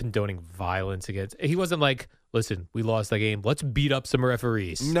he was condoning violence against. He wasn't like, listen, we lost the game. Let's beat up some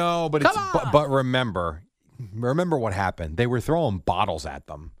referees. No, but but remember what happened. They were throwing bottles at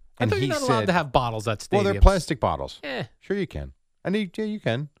them, I and thought he you're not said, allowed to have bottles at "Well, stadiums. they're plastic bottles. Eh. Sure, you can. And yeah, you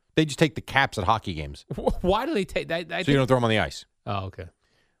can. They just take the caps at hockey games, Why do they take that? so you don't throw them on the ice. Oh, okay.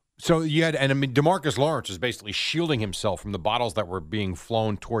 So you had, and I mean, DeMarcus Lawrence was basically shielding himself from the bottles that were being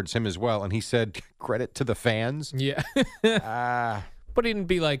flown towards him as well, and he said, "Credit to the fans." Yeah. But he didn't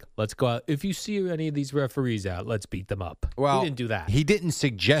be like, let's go out. If you see any of these referees out, let's beat them up. Well, he didn't do that. He didn't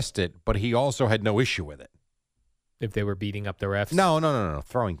suggest it, but he also had no issue with it. If they were beating up the refs. No,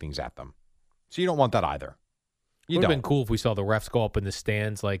 throwing things at them. So you don't want that either. It You would have don't. been cool if we saw the refs go up in the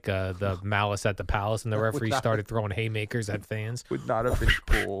stands like the Malice at the Palace and the referees started throwing haymakers at fans. Would not have been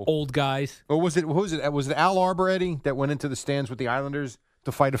cool. Old guys. Or was it? Who was it? Was it Al Arbor, Eddie, that went into the stands with the Islanders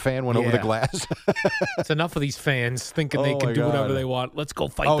to fight a fan? Went over the Yeah. glass. It's enough of these fans thinking they Oh, can my do whatever God. they want. Let's go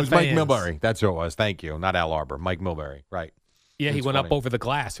fight Oh, it the was fans. Mike Milbury. That's who it was. Thank you. Not Al Arbor. Mike Milbury. Right. Yeah, he That's went up funny. over the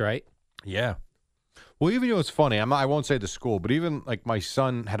glass, right? Yeah. Well, even it's funny. I won't say the school, but even like my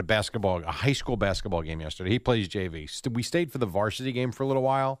son had a high school basketball game yesterday. He plays JV. We stayed for the varsity game for a little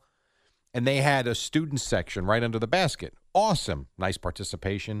while, and they had a student section right under the basket. Awesome, nice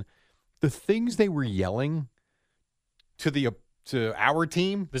participation. The things they were yelling to our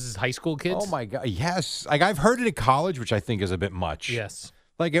team. This is high school kids? Oh my God! Yes, like I've heard it at college, which I think is a bit much. Yes.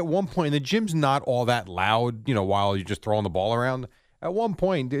 Like at one point, the gym's not all that loud, while you're just throwing the ball around. At one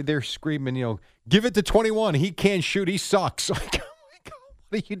point, they're screaming, give it to 21. He can't shoot. He sucks. Like, oh my God,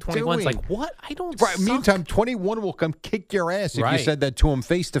 what are you 21's doing? like, what? I don't Right. suck. Meantime, 21 will come kick your ass if Right. you said that to him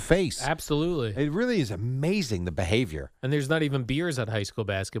face to face. Absolutely. It really is amazing, the behavior. And there's not even beers at high school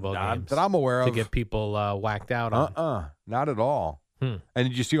basketball games That I'm aware to of. get people whacked out on. Not at all. And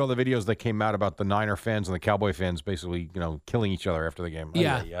did you see all the videos that came out about the Niner fans and the Cowboy fans basically, killing each other after the game?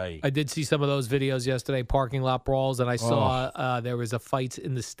 Yeah, Ay, ay, ay. I did see some of those videos yesterday, parking lot brawls, and I saw there was a fight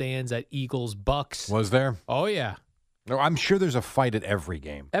in the stands at Eagles Bucks. Was there? Oh yeah, No, I'm sure there's a fight at every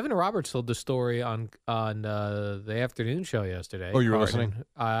game. Evan Roberts told the story on the afternoon show yesterday. Oh, you were Pardon. listening?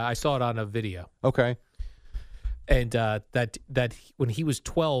 I saw it on a video, Okay. and that when he was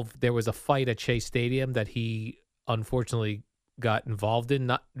 12, there was a fight at Chase Stadium that he unfortunately got involved in.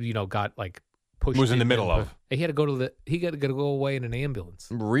 Not got like pushed. Was in the middle of. He had to go to go away in an ambulance.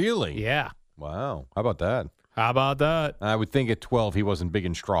 Really? Yeah. Wow. How about that? How about that, I would think at 12 he wasn't big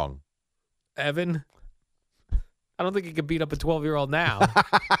and strong. Evan? I don't think he could beat up a 12-year-old now.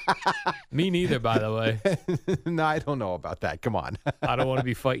 Me neither, by the way. No, I don't know about that. Come on. I don't want to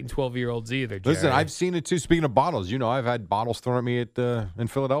be fighting 12-year-olds either, Jerry. Listen, I've seen it too. Speaking of bottles, I've had bottles thrown at me in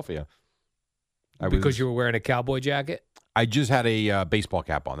Philadelphia. Because you were wearing a cowboy jacket? I just had a baseball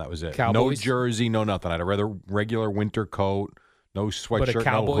cap on. That was it. Cowboys? No jersey, no nothing. I had a rather regular winter coat, no sweatshirt, no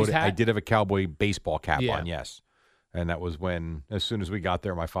Cowboys hoodie. hat? I did have a cowboy baseball cap Yeah. on, yes. And that was as soon as we got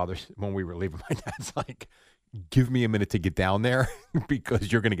there, when we were leaving, my dad's like, give me a minute to get down there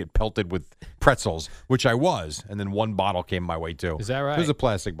because you're going to get pelted with pretzels, which I was. And then one bottle came my way, too. Is that right? It was a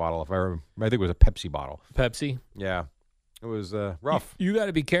plastic bottle. I think it was a Pepsi bottle. Pepsi? Yeah. It was rough. You got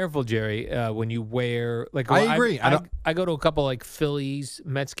to be careful, Jerry, when you wear I agree. I go to a couple like Phillies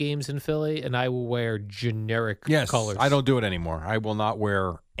Mets games in Philly, and I will wear generic colors. I don't do it anymore. I will not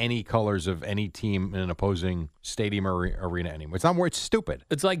wear any colors of any team in an opposing stadium or arena anymore. It's not where it's stupid.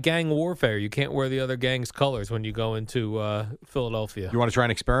 It's like gang warfare. You can't wear the other gang's colors when you go into Philadelphia. You want to try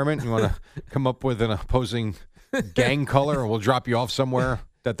an experiment? You want to come up with an opposing gang color, and we'll drop you off somewhere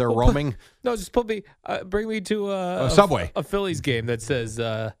that they're roaming? No, just bring me to a Subway, a Phillies game that says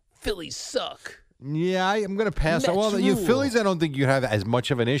Phillies suck. Yeah, I'm going to pass. Mets Well, you rule. Phillies, I don't think you have as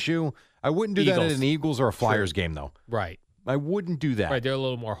much of an issue. I wouldn't do that at Eagles. an Eagles or a Flyers game, though. Right. I wouldn't do that. Right, they're a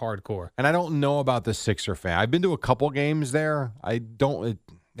little more hardcore. And I don't know about the Sixer fan. I've been to a couple games there.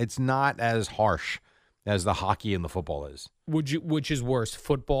 It's not as harsh as the hockey and the football is. Which is worse,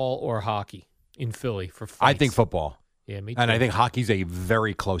 football or hockey in Philly for fights? I think football. Yeah, me too. And I think hockey's a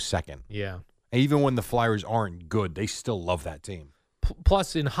very close second. Yeah. Even when the Flyers aren't good, they still love that team.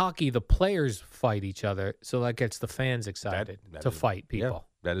 Plus, in hockey, the players fight each other, so that gets the fans excited to fight people.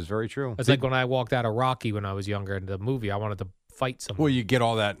 Yeah, that is very true. It's like when I walked out of Rocky when I was younger in the movie, I wanted to fight someone. Well, you get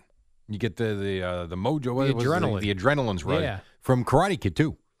all that. You get the mojo, The adrenaline. the adrenaline's right. Yeah. From Karate Kid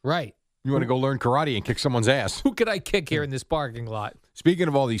too. Right. You want to go learn karate and kick someone's ass. Who could I kick here in this parking lot? Speaking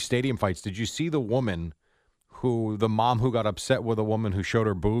of all these stadium fights, did you see the mom who got upset with a woman who showed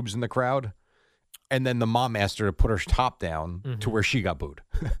her boobs in the crowd? And then the mom asked her to put her top down to where she got booed.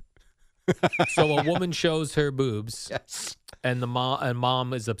 So a woman shows her boobs, Yes. and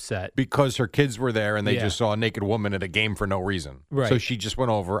mom is upset. Because her kids were there and they just saw a naked woman at a game for no reason. Right. So she just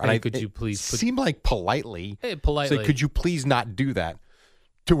went over. Hey, could you please put- seemed like politely. Hey, politely. Say, could you please not do that?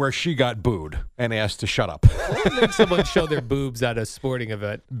 To where she got booed and asked to shut up. And then someone show their boobs at a sporting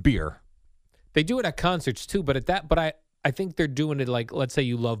event. Beer. They do it at concerts too, but I think they're doing it like, let's say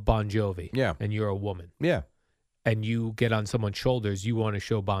you love Bon Jovi. Yeah. And you're a woman. Yeah. And you get on someone's shoulders, you want to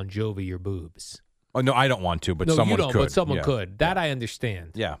show Bon Jovi your boobs. Oh, no, I don't want to, but no, someone you don't, could. but someone Yeah. could. That I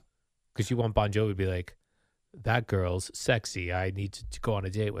understand. Yeah. Because you want Bon Jovi to be like, that girl's sexy. I need to go on a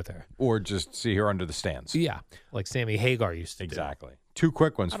date with her. Or just see her under the stands. Yeah. Like Sammy Hagar used to Exactly. Two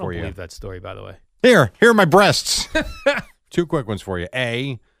quick ones do. I don't for you. believe that story, by the way. Here are my breasts. Two quick ones for you.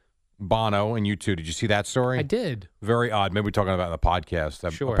 A, Bono and U2. Did you see that story? I did. Very odd. Maybe we're talking about it in the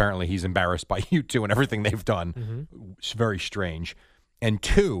podcast. Sure. Apparently, he's embarrassed by U2 and everything they've done. It's very strange. And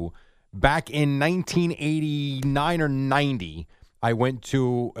two, back in 1989 or 90, I went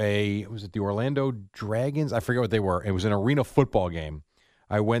to was it the Orlando Dragons? I forget what they were. It was an arena football game.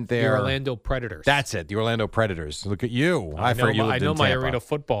 I went there. The Orlando Predators. That's it. The Orlando Predators. Look at you. I forget you know lived in my Tampa. arena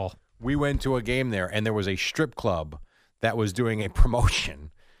football. We went to a game there, and there was a strip club that was doing a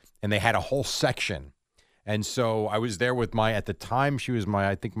promotion, and they had a whole section. And so I was there with at the time,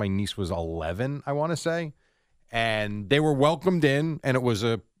 I think my niece was 11, I want to say. And they were welcomed in, and it was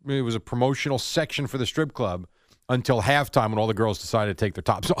a promotional section for the strip club until halftime when all the girls decided to take their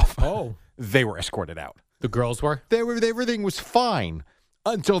tops off. Oh. They were escorted out. The girls were? Everything was fine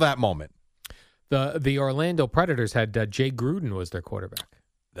until that moment. The Orlando Predators had Jay Gruden was their quarterback.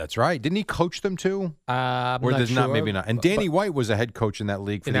 That's right. Didn't he coach them too? I'm Or not does sure. not, maybe not. And Danny White was a head coach in that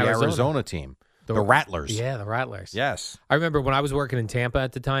league for In the Arizona. Arizona team. The Rattlers. Yeah, the Rattlers. Yes. I remember when I was working in Tampa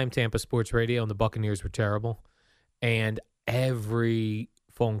at the time, Tampa Sports Radio, and the Buccaneers were terrible. And every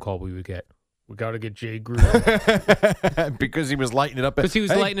phone call we would get, we got to get Jay Gruden. Because he was lighting it up. Because he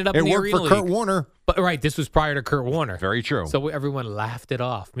was lighting it up in the It worked Arena for Kurt League. Warner. But right, this was prior to Kurt Warner. Very true. So everyone laughed it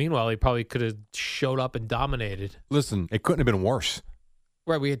off. Meanwhile, he probably could have showed up and dominated. Listen, it couldn't have been worse.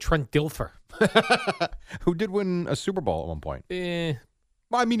 Right, we had Trent Dilfer. Who did win a Super Bowl at one point. Eh,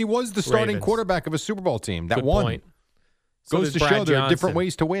 Well, I mean, he was the starting Ravens. quarterback of a Super Bowl team that good won. point. So Goes did to Brad show there are different Johnson.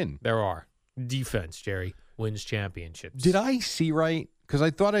 ways to win. There are. Defense, Jerry, wins championships. Did I see right? Because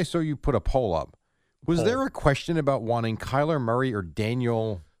I thought I saw you put a poll up. Was Poll. there a question about wanting Kyler Murray or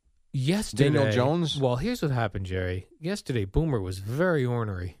Daniel Yesterday, Jones? Well, here's what happened, Jerry. Yesterday, Boomer was very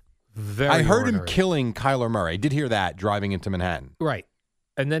ornery. Very I heard him ornery. killing Kyler Murray. I did hear that driving into Manhattan. Right.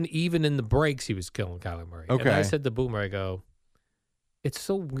 And then even in the breaks, he was killing Kyler Murray. And Okay. I said to Boomer, I go, it's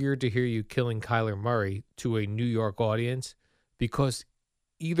so weird to hear you killing Kyler Murray to a New York audience because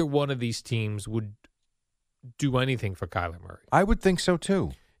either one of these teams would do anything for Kyler Murray. I would think so,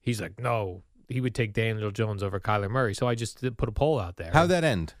 too. He's like, no, he would take Daniel Jones over Kyler Murray. So I just put a poll out there. How'd that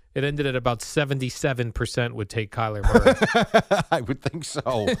end? It ended at about 77% would take Kyler Murray. I would think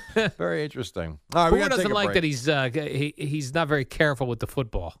so. Very interesting. All right, we Boomer gotta take doesn't a like break. that he's not very careful with the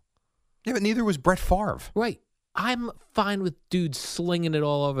football. Yeah, but neither was Brett Favre. Right. I'm fine with dudes slinging it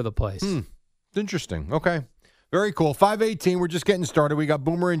all over the place. It's interesting. Okay. Very cool. 5:18. We're just getting started. We got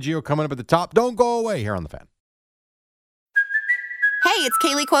Boomer and Gio coming up at the top. Don't go away here on the Fan. Hey, it's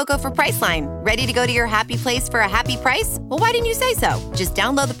Kaylee Cuoco for Priceline. Ready to go to your happy place for a happy price? Well, why didn't you say so? Just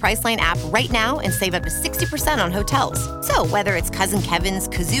download the Priceline app right now and save up to 60% on hotels. So whether it's Cousin Kevin's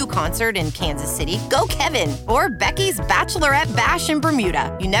Kazoo Concert in Kansas City, go Kevin, or Becky's Bachelorette Bash in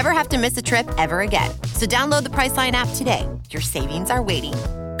Bermuda, you never have to miss a trip ever again. So download the Priceline app today. Your savings are waiting.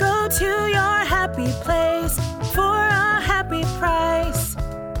 Go to your happy place for a happy price.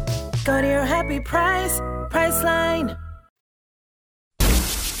 Go to your happy price, Priceline.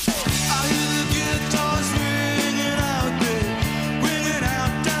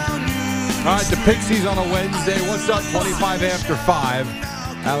 All right, the Pixies on a Wednesday. What's up? 25 after 5.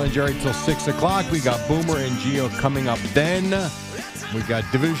 Al and Jerry till 6 o'clock. We got Boomer and Gio coming up then. We got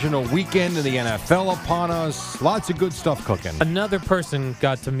divisional weekend in the NFL upon us. Lots of good stuff cooking. Another person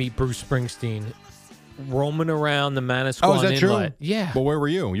got to meet Bruce Springsteen roaming around the Manasquan Oh, is that Inlet. true? Yeah. But where were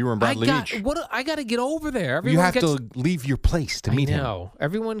you? You were in Bradley Beach. I got to get over there. You Everyone have to leave your place to meet him. No,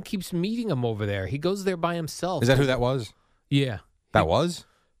 everyone keeps meeting him over there. He goes there by himself. Is that who that was? Yeah. That was?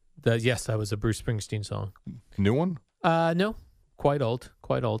 Yes, that was a Bruce Springsteen song. New one? No, quite old.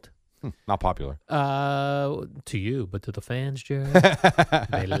 Not popular. To you, but to the fans, Jerry,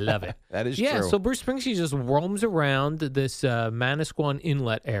 they love it. That is true. true. So Bruce Springsteen just roams around this Manasquan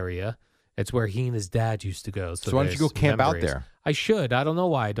Inlet area. It's where he and his dad used to go. So why don't you go there's camp out memories. there? I should. I don't know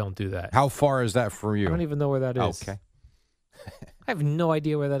why I don't do that. How far is that from you? I don't even know where that is. Okay. I have no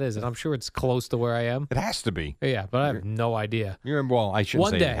idea where that is, and I'm sure it's close to where I am. It has to be. Yeah, but I have no idea. Well, I shouldn't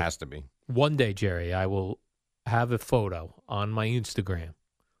One say day. it has to be. One day, Jerry, I will have a photo on my Instagram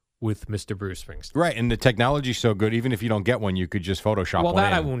with Mr. Bruce Springsteen. Right, and the technology's so good, even if you don't get one, you could just Photoshop Well, one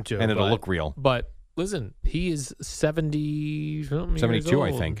that in, I won't do. and it'll but- look real. But listen, he is 70 something 72, years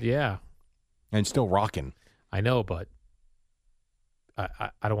I old. think. Yeah, And still rocking. I know, but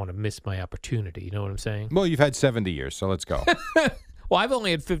I don't want to miss my opportunity. You know what I'm saying? Well, you've had 70 years, so let's go. Well, I've only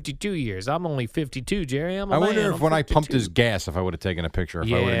had 52 years. I'm only 52, Jerry. I'm a I wonder man. if I'm when I pumped 52. his gas, if I would have taken a picture,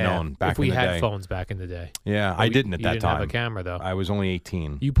 if I would have known back if we in the had day. phones back in the day. Yeah, But I didn't at you that didn't time. have a camera, though. I was only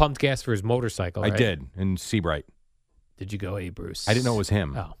 18. You pumped gas for his motorcycle, I right? did, in Seabright. Did you go, hey, Bruce? I didn't know it was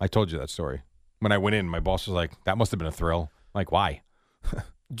him. Oh. I told you that story. When I went in, my boss was like, that must have been a thrill. I'm like, why?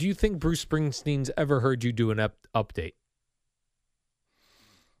 Do you think Bruce Springsteen's ever heard you do an update?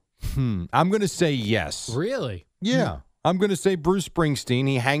 I'm going to say yes. Really? Yeah. I'm going to say Bruce Springsteen.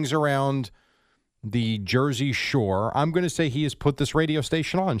 He hangs around the Jersey Shore. I'm going to say he has put this radio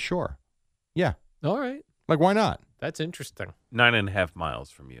station on, sure. Yeah. All right. Like, why not? That's interesting. 9.5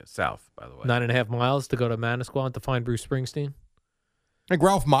 miles from you, south, by the way. 9.5 miles to go to Manasquan to find Bruce Springsteen? Like,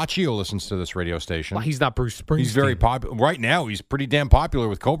 Ralph Macchio listens to this radio station. Well, he's not Bruce Springsteen. He's very popular. Right now, he's pretty damn popular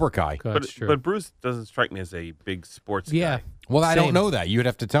with Cobra Kai. But Bruce doesn't strike me as a big sports guy. Well, I don't Same. know that. You'd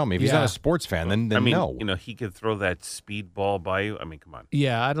have to tell me. If he's not Yeah. a sports fan, then I mean, no. you know, he could throw that speed ball by you. I mean, come on.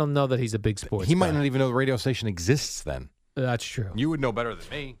 Yeah, I don't know that he's a big sports He might guy. not even know the radio station exists then. That's true. You would know better than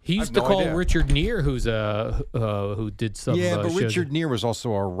me. He I used have to no call idea. Richard Neer, who did some. Yeah, but shows. Richard Neer was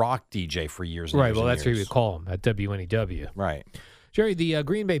also a rock DJ for years and Right. years Well, and that's what years. we would call him at WNEW. Right. Jerry, the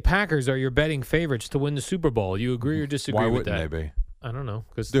Green Bay Packers are your betting favorites to win the Super Bowl. You agree or disagree Why with wouldn't that? they be? I don't know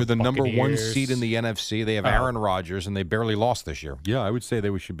because They're the number one seed in the NFC. They have Oh. Aaron Rodgers, and they barely lost this year. Yeah, I would say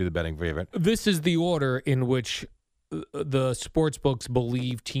they should be the betting favorite. This is the order in which the sports books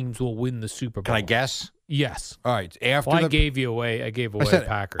believe teams will win the Super Bowl. Can I guess? Yes. All right. After Well, I the gave you away. I gave away said-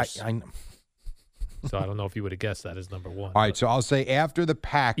 Packers. I know. So I don't know if you would have guessed that as number one. All right, so I'll say after the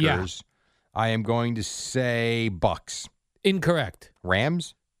Packers, I am going to say Bucks. Incorrect.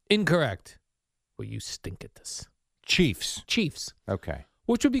 Rams? Incorrect. Well, you stink at this. Chiefs. Chiefs. Okay.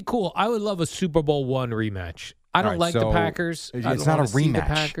 Which would be cool. I would love a Super Bowl I rematch. I don't All right, like the so Packers. I It's don't not a wanna see the rematch.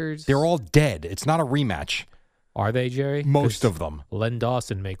 Packers. They're all dead. It's not a rematch. Are they, Jerry? Most 'Cause of them. Len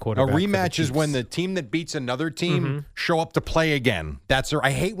Dawson may A quarterback. for the rematch is when Chiefs. the team that beats another team Mhm. show up to play again.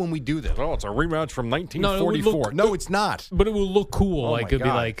 I hate when we do this. Oh, it's a rematch from No, it would 1944. No, look- it's not. But it will look cool. Oh like my it'd be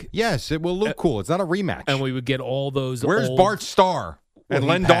God. like, Yes, it will look cool. It's not a rematch. and we would get all those. Where's old- Bart Starr and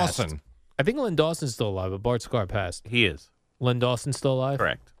Well, he Len passed. Dawson? I think Len Dawson's still alive, but Bart Starr passed. He is. Len Dawson's still alive.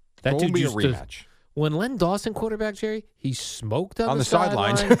 Correct. That It dude won't be a used to. rematch. When Len Dawson quarterback, Jerry, he smoked on the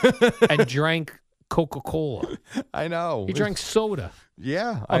sideline sidelines. and drank Coca-Cola. I know. He drank soda.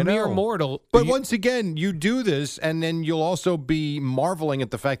 Yeah, A I know. mere mortal. But once again, you do this, and then you'll also be marveling at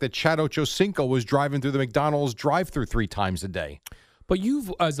the fact that Chad Ochocinco was driving through the McDonald's drive-through 3 times a day. But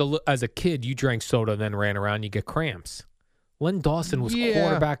you've, as a kid, you drank soda and then ran around. You get cramps. Len Dawson was Yeah.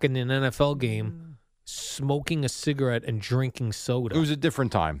 quarterback in an NFL game, smoking a cigarette and drinking soda. It was a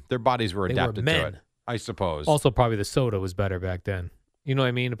different time. Their bodies were They were adapted to men. it, I suppose. Also, probably the soda was better back then. You know what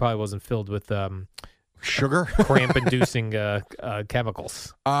I mean? It probably wasn't filled with Sugar? cramp-inducing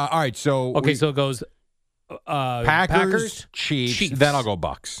chemicals. All right, so Okay, so it goes Packers, Chiefs, then I'll go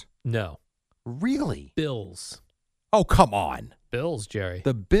Bucks. No. Really? Bills. Oh, come on. Bills, Jerry.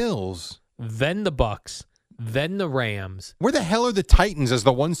 The Bills? Then the Bucks. Then the Rams. Where the hell are the Titans as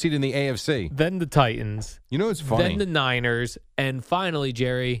the 1 seed in the AFC? Then the Titans. You know, it's funny. Then the Niners. And finally,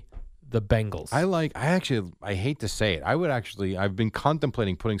 Jerry, the Bengals. I hate to say it. I've been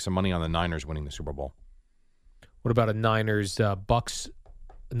contemplating putting some money on the Niners winning the Super Bowl. What about a Niners, Bucks?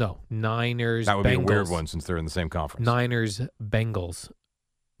 No, Niners, That would Bengals. be a weird one since they're in the same conference. Niners, Bengals.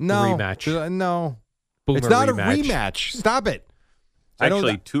 No. rematch. No. Boomer It's not rematch. a rematch. Stop it.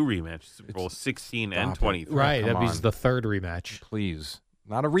 Actually, 2 rematches: Super Bowl 16 and 23. Right, Come that be on. the third rematch. Please.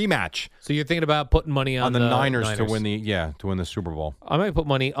 Not a rematch. So you're thinking about putting money on the Niners to win the Super Bowl. I might put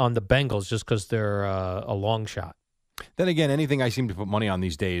money on the Bengals just because they're a long shot. Then again, anything I seem to put money on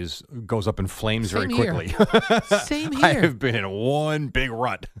these days goes up in flames Same very here. quickly. Same I here. have been in one big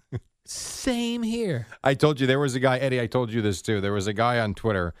rut. Same here. I told you there was a guy, Eddie. I told you this too. There was a guy on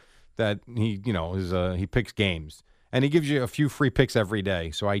Twitter that he picks games and he gives you a few free picks every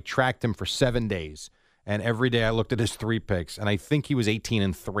day. So I tracked him for 7 days, and every day I looked at his 3 picks, and I think he was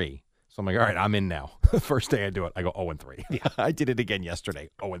 18-3. So I'm like, all right, I'm in now. The first day I do it, I go 0-3. Yeah. I did it again yesterday,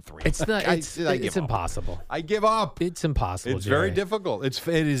 0-3. It's not. It's impossible. I give up. It's impossible. It's Jerry. very difficult. It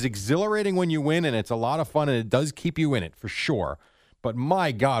is exhilarating when you win, and it's a lot of fun, and it does keep you in it for sure. But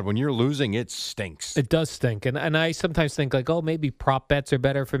my God, when you're losing, it stinks. It does stink, and I sometimes think like, oh, maybe prop bets are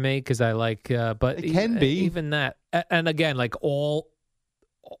better for me because I like. But it can be even that. And again, like all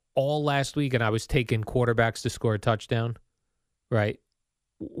last week, and I was taking quarterbacks to score a touchdown. Right.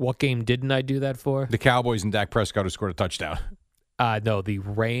 What game didn't I do that for? The Cowboys and Dak Prescott who scored a touchdown. No, the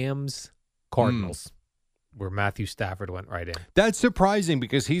Rams Cardinals, where Matthew Stafford went right in. That's surprising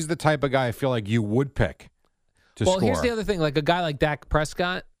because he's the type of guy I feel like you would pick to score. Well, here's the other thing: like a guy like Dak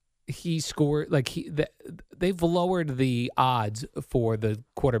Prescott, he scored they've lowered the odds for the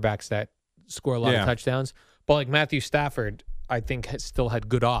quarterbacks that score a lot of touchdowns. But like Matthew Stafford, I think still had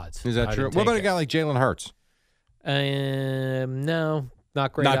good odds. Is that true? What about a guy like Jalen Hurts? No.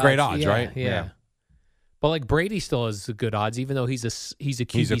 Not great. Not great odds, right? Yeah. But like Brady still has good odds, even though he's a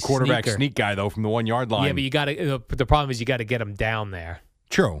QB He's a quarterback sneaker. sneak guy though from the 1 yard line. Yeah, but you got to. The problem is you got to get him down there.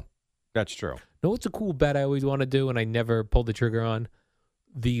 True, that's true. Know what's a cool bet I always want to do, and I never pulled the trigger on?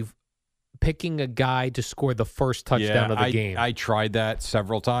 The picking a guy to score the first touchdown of the game. I tried that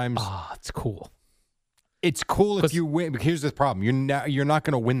several times. Ah, it's cool. It's cool if you win. But here's the problem: you're not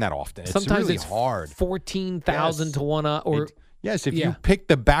going to win that often. It's Sometimes really it's hard. 14,000 to 1 or. Yes, if you pick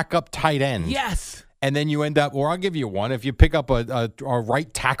the backup tight end. Yes. And then you end up, or I'll give you one, if you pick up a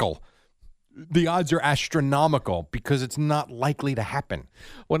right tackle, the odds are astronomical because it's not likely to happen.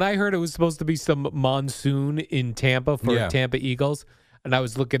 When I heard it was supposed to be some monsoon in Tampa for Tampa Eagles, and I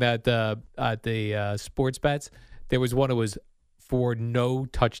was looking at the sports bets, there was one that was for no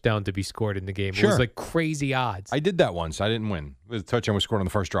touchdown to be scored in the game. Sure. It was like crazy odds. I did that once. I didn't win. The touchdown was scored on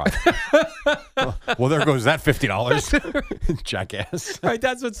the first drive. well, there goes that $50. Jackass. Right,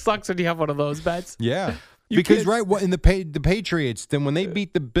 that's what sucks when you have one of those bets. Yeah. Because in the Patriots, then when they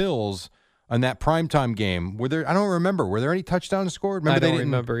beat the Bills on that primetime game, I don't remember. Were there any touchdowns scored? I don't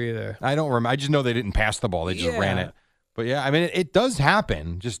remember either. I don't remember. I just know they didn't pass the ball. They just ran it. But yeah, I mean, it does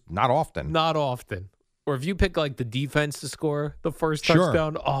happen, just not often. Not often. Or if you pick like the defense to score the first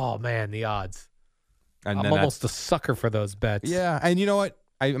touchdown, oh man, the odds. And I'm almost a sucker for those bets. Yeah, and you know what?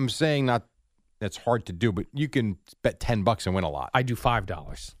 I'm saying that's hard to do, but you can bet $10 and win a lot. I do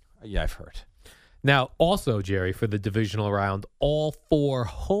 $5. Yeah, I've heard. Now, also, Jerry, for the divisional round, all 4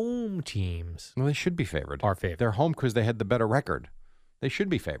 home teams they should be favored. Are favored. They're home because they had the better record. They should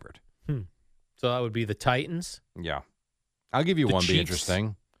be favored. So that would be the Titans. Yeah. I'll give you one. Chiefs. Be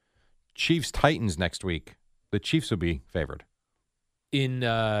interesting. Chiefs-Titans next week. The Chiefs will be favored. In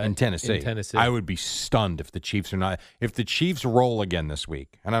Tennessee. In Tennessee. I would be stunned if the Chiefs are not. If the Chiefs roll again this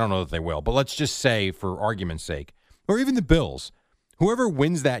week, and I don't know that they will, but let's just say for argument's sake, or even the Bills, whoever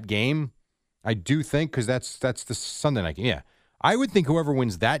wins that game, I do think, because that's the Sunday night game. Yeah. I would think whoever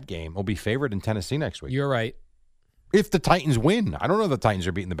wins that game will be favored in Tennessee next week. You're right. If the Titans win. I don't know if the Titans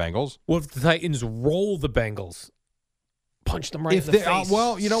are beating the Bengals. Well, if the Titans roll the Bengals, punch them right in the face.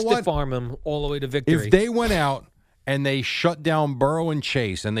 Well, you know what? Stiff arm them all the way to victory. If they went out and they shut down Burrow and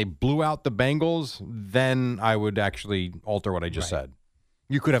Chase and they blew out the Bengals, then I would actually alter what I just said.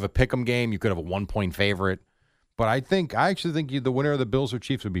 You could have a pick'em game. You could have a 1-point favorite. But I actually think the winner of the Bills or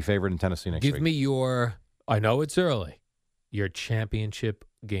Chiefs would be favored in Tennessee next week. Give me your, I know it's early, your championship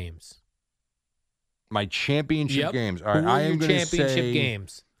games. My championship games. All right, Who are I am your going to championship say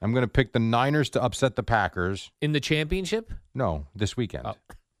games. I'm going to pick the Niners to upset the Packers. In the championship? No, this weekend.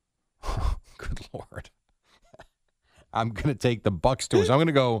 Oh. Good Lord. I'm going to take the Bucks to us. I'm going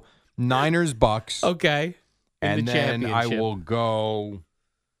to go Niners, Bucks. Okay. And then I will go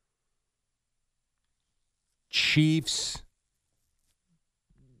Chiefs,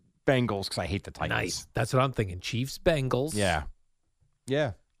 Bengals, because I hate the Titans. Nice. That's what I'm thinking. Chiefs, Bengals. Yeah.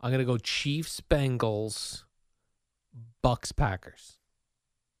 Yeah. I'm going to go Chiefs, Bengals, Bucks, Packers.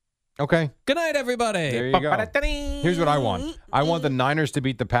 Okay. Good night, everybody. There you go. Here's what I want. I want the Niners to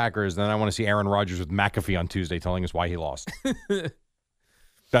beat the Packers, then I want to see Aaron Rodgers with McAfee on Tuesday telling us why he lost.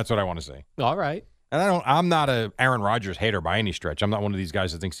 That's what I want to see. All right. And I'm not a Aaron Rodgers hater by any stretch. I'm not one of these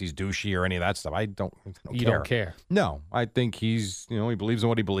guys that thinks he's douchey or any of that stuff. I don't You care. don't care. No, I think he's, he believes in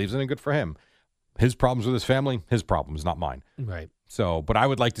what he believes in, and good for him. His problems with his family, his problems, not mine. Right. So, but I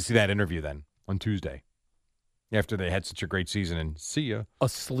would like to see that interview then on Tuesday after they had such a great season, and see ya. A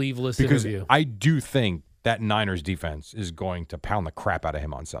sleeveless Because interview. I do think that Niners defense is going to pound the crap out of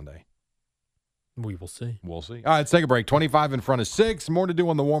him on Sunday. We will see. We'll see. All right, let's take a break. 25 in front of 6. More to do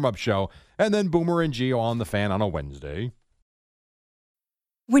on the warm-up show. And then Boomer and Gio on the Fan on a Wednesday.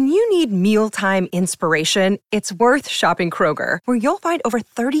 When you need mealtime inspiration, it's worth shopping Kroger, where you'll find over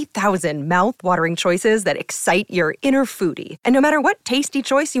 30,000 mouth-watering choices that excite your inner foodie. And no matter what tasty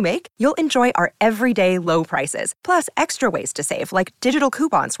choice you make, you'll enjoy our everyday low prices, plus extra ways to save, like digital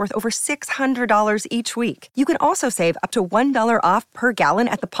coupons worth over $600 each week. You can also save up to $1 off per gallon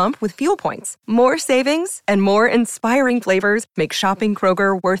at the pump with fuel points. More savings and more inspiring flavors make shopping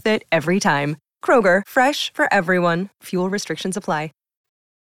Kroger worth it every time. Kroger, fresh for everyone. Fuel restrictions apply.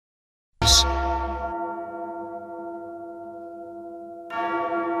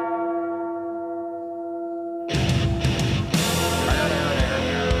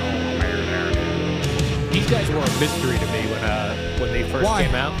 These guys were a mystery to me when they first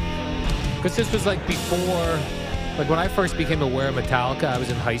came out. Because this was like before, like when I first became aware of Metallica, I was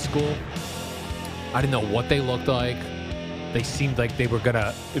in high school. I didn't know what they looked like. They seemed like they were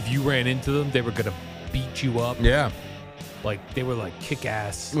gonna, if you ran into them, they were gonna beat you up. Yeah. Like they were like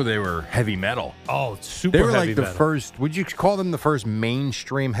kick-ass. Well, they were heavy metal. Oh, super They were heavy like the metal. first, would you call them the first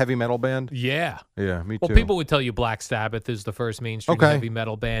mainstream heavy metal band? Yeah. Yeah, me too. Well, people would tell you Black Sabbath is the first mainstream Okay. heavy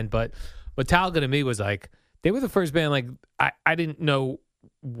metal band, but Metallica to me was like, they were the first band, like, I didn't know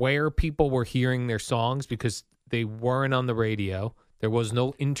where people were hearing their songs because they weren't on the radio. There was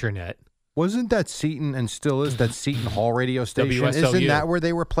no internet. Wasn't that Seton, and still is, that Seton Hall radio station? WSOU. Isn't that where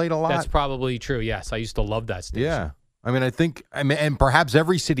they were played a lot? That's probably true, yes. I used to love that station. Yeah. I mean, and perhaps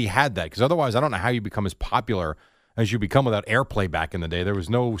every city had that, because otherwise I don't know how you become as popular as you become without airplay back in the day. There was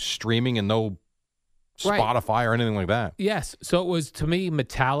no streaming and no Right. Spotify or anything like that. Yes. So it was, to me,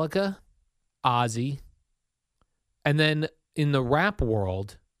 Metallica, Ozzy, and then in the rap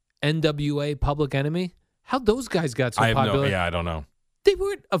world, NWA, Public Enemy. How'd those guys got so popular? I don't know. They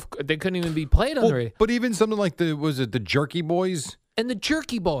weren't. They couldn't even be played on the radio. But even something like the Jerky Boys? And the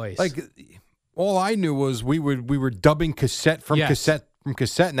Jerky Boys. Like, all I knew was we were dubbing cassette from cassette,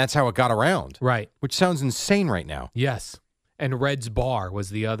 and that's how it got around. Right. Which sounds insane right now. Yes. And Red's Bar was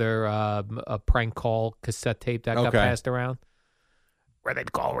the other a prank call cassette tape that got Okay. passed around. Where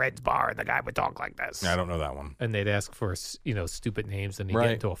they'd call Red's Bar and the guy would talk like this. I don't know that one. And they'd ask for, stupid names and he'd Right.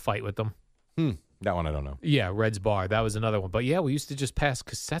 get into a fight with them. That one I don't know. Yeah, Red's Bar. That was another one. But yeah, we used to just pass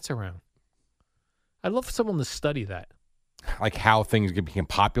cassettes around. I'd love for someone to study that. Like how things became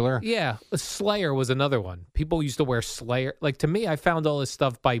popular? Yeah, Slayer was another one. People used to wear Slayer. Like, to me, I found all this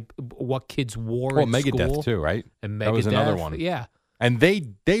stuff by what kids wore Well, in Megadeth school. too, right? And Megadeth. That was another one. Yeah. And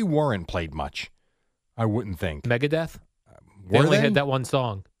they weren't played much, I wouldn't think. Megadeth? They Were only they? had that one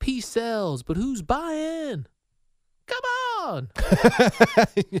song. Peace sells, but who's buying? Come on.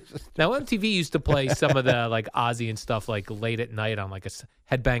 Now, MTV used to play some of the, like, Ozzy and stuff, like, late at night on, like, a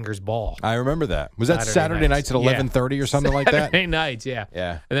Headbangers Ball. I remember that. Was that Saturday nights at 11:30 or something like that? Saturday nights, yeah.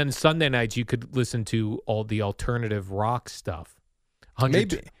 Yeah. And then Sunday nights, you could listen to all the alternative rock stuff.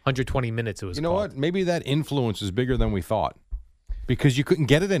 120 minutes it was You know called. what? Maybe that influence is bigger than we thought, because you couldn't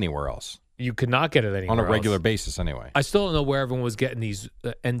get it anywhere else. You could not get it anywhere On a regular else. basis, anyway. I still don't know where everyone was getting these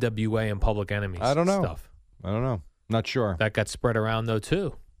NWA and Public Enemies I don't know. stuff. I don't know. Not sure. That got spread around, though,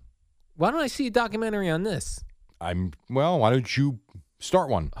 too. Why don't I see a documentary on this? Well, why don't you start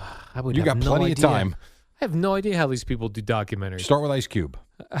one? I would You have got no plenty idea. of time. I have no idea how these people do documentaries. Start with Ice Cube.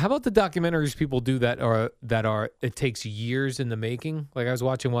 How about the documentaries people do that are it takes years in the making? Like, I was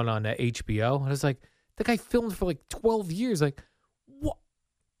watching one on HBO, and I was like, the guy filmed for like 12 years. Like, what?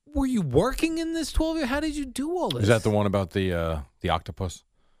 Were you working in this 12 years? How did you do all this? Is that the one about the octopus?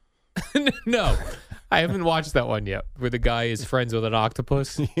 No, I haven't watched that one yet, where the guy is friends with an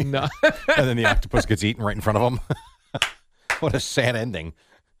octopus. No. And then the octopus gets eaten right in front of him. What a sad ending.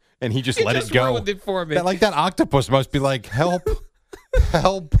 And he just He let just it go. ruined it for me. That octopus must be like, help,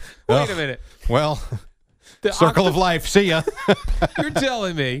 help. Wait a minute. Well, The circle of life. See ya. You're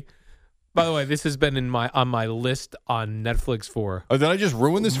telling me. By the way, this has been on my list on Netflix for Oh, did I just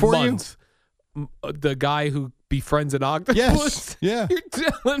ruin this for months. The guy who befriends an octopus. Yes. Yeah. You're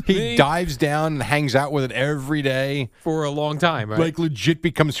telling He me dives down and hangs out with it every day. for a long time, right? Like legit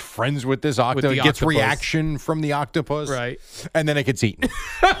becomes friends with this octopus. the Gets octopus. reaction from the octopus. Right. And then it gets eaten.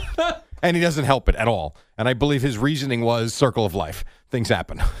 And he doesn't help it at all. And I believe his reasoning was circle of life. Things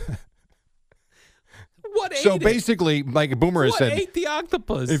happen. What ate So it? basically, like Boomer has What said, ate the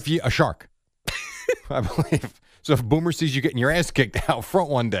octopus? a shark, I believe. So if Boomer sees you getting your ass kicked out front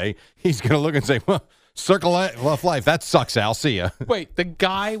one day, he's going to look and say, well, circle of life. That sucks, Al. See ya. Wait, the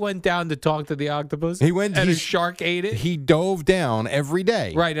guy went down to talk to the octopus? He went, and a shark ate it? He dove down every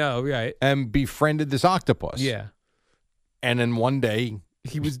day. Right, right. And befriended this octopus. Yeah. And then one day,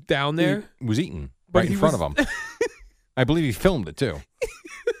 he was down there? He was eaten But right in front of him. I believe he filmed it, too.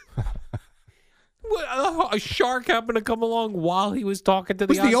 A shark happened to come along while he was talking to It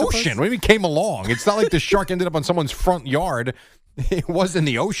was the the octopus? ocean. When he came along, it's not like the shark ended up on someone's front yard. It was in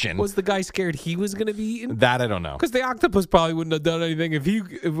the ocean. Was the guy scared he was going to be eaten? That I don't know. Because the octopus probably wouldn't have done anything if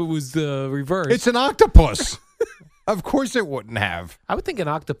it was reversed. It's an octopus. Of course it wouldn't have. I would think an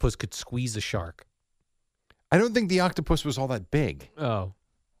octopus could squeeze a shark. I don't think the octopus was all that big. Oh.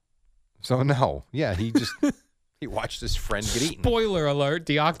 So, no. Yeah, he just... He watched his friend get eaten. Spoiler alert,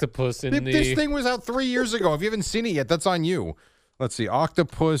 the octopus in This thing was out 3 years ago. If you haven't seen it yet, that's on you. Let's see.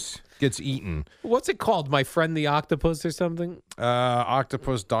 Octopus gets eaten. What's it called? My Friend the Octopus or something?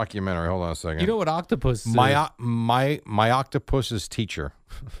 Octopus documentary. Hold on a second. You know what octopus is? My octopus's teacher.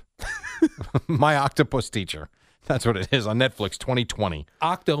 My octopus teacher. That's what it is on Netflix 2020.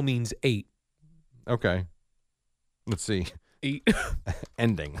 Octo means 8. Okay. Let's see. 8.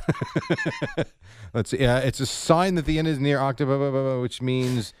 Ending. Let's see. It's a sign that the end is near octopus, which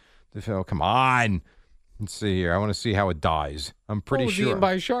means, oh, come on. Let's see here. I want to see how it dies. I'm pretty was sure. Eaten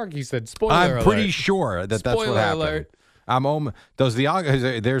by a shark, he said. Spoiler I'm alert. pretty sure that that's what Spoiler happened.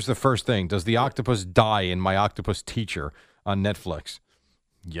 alert. There's the first thing. Does the octopus die in My Octopus Teacher on Netflix?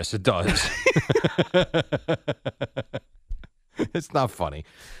 Yes, it does. It's not funny.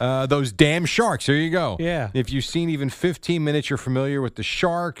 Those damn sharks. There you go. Yeah. If you've seen even 15 minutes, you're familiar with the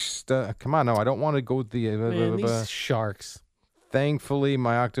sharks. Come on, no, I don't want to go with the... Man, these sharks. Thankfully,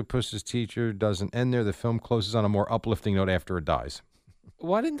 My Octopus's Teacher doesn't end there. The film closes on a more uplifting note after it dies.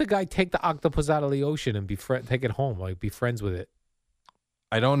 Why didn't the guy take the octopus out of the ocean and take it home, like be friends with it?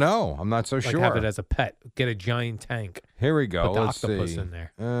 I don't know. I'm not so Like sure. have it as a pet. Get a giant tank. Here we go. Put the Let's octopus see. in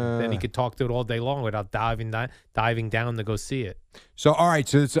there. Then he could talk to it all day long without diving down to go see it. So, all right.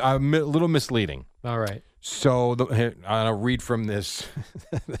 So it's a little misleading. All right. So I'll read from this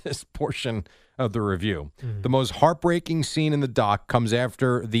this portion of the review. Mm-hmm. The most heartbreaking scene in the doc comes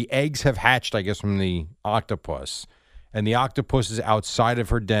after the eggs have hatched, I guess, from the octopus. And the octopus is outside of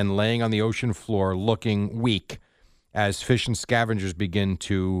her den, laying on the ocean floor, looking weak, as fish and scavengers begin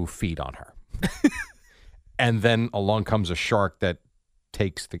to feed on her. And then along comes a shark that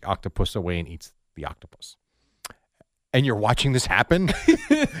takes the octopus away and eats the octopus. And you're watching this happen?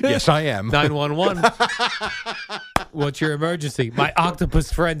 Yes, I am. 911. What's your emergency? My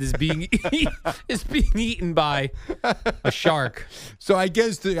octopus friend is being eaten by a shark. So I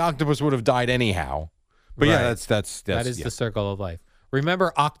guess the octopus would have died anyhow. But Right. yeah, that's That is the circle of life.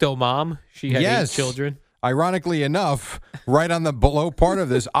 Remember Octomom? She had 8 children. Ironically enough, right on the below part of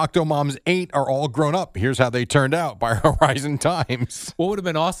this, Octomom's 8 are all grown up. Here's how they turned out by Horizon Times. What would have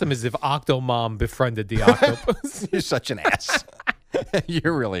been awesome is if Octomom befriended the octopus. You're such an ass.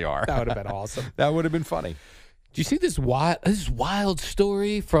 You really are. That would have been awesome. That would have been funny. Do you see this wild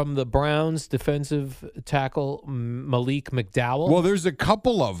story from the Browns defensive tackle Malik McDowell? Well, there's a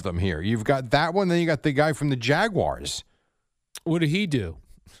couple of them here. You've got that one, then you got the guy from the Jaguars. What did he do?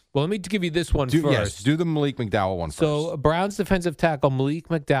 Well, let me give you this one first. Yes, do the Malik McDowell one first. So, Browns defensive tackle Malik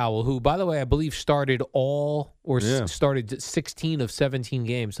McDowell, who, by the way, I believe started started 16 of 17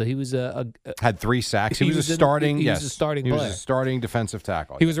 games. So he was had 3 sacks. He was a starting defensive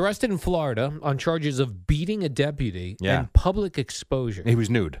tackle. He was arrested in Florida on charges of beating a deputy Yeah. and public exposure. He was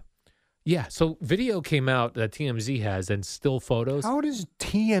nude. Yeah. So video came out that TMZ has and still photos. How does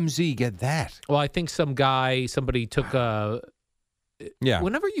TMZ get that? Well, I think somebody took a. Yeah.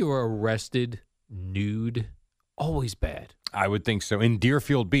 Whenever you are arrested nude, always bad. I would think so. In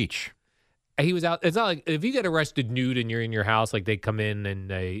Deerfield Beach. He was out. It's not like if you get arrested nude and you're in your house, like they come in and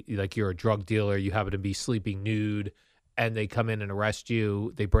you're a drug dealer, you happen to be sleeping nude, and they come in and arrest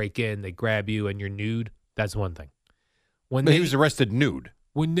you. They break in, they grab you, and you're nude. That's one thing. He was arrested nude.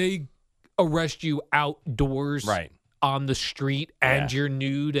 When they arrest you outdoors, right, on the street, and you're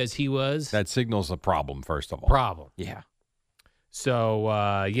nude as he was, that signals a problem. First of all, problem. Yeah.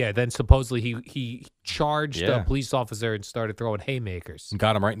 So, then supposedly he charged a police officer and started throwing haymakers.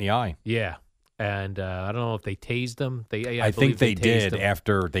 Got him right in the eye. Yeah. And I don't know if they tased him. I think they did him.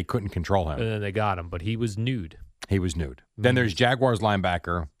 after they couldn't control him. And then they got him, but he was nude. He was nude. Then there's Jaguars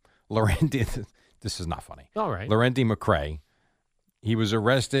linebacker, Laurenti. This is not funny. All right. Laurenti McCray. He was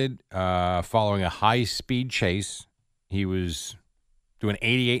arrested following a high-speed chase. He was doing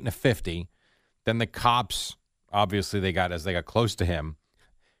 88 and a 50. Then the cops, obviously, they got close to him.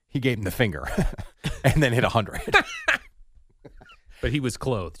 He gave him the finger and then hit 100. But he was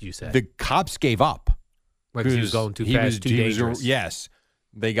clothed, you said. The cops gave up. Because he was going too fast, too dangerous. Yes.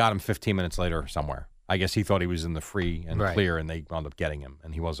 They got him 15 minutes later somewhere. I guess he thought he was in the free and clear, and they wound up getting him,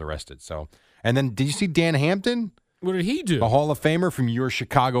 and he was arrested. So, and then did you see Dan Hampton? What did he do? The Hall of Famer from your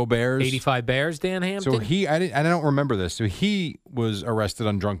Chicago Bears. 85 Bears, Dan Hampton? So I don't remember this. So he was arrested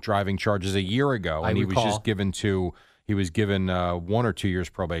on drunk driving charges a year ago, and he was just given 1 or 2 years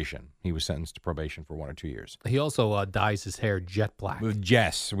probation. He was sentenced to probation for 1 or 2 years. He also dyes his hair jet black.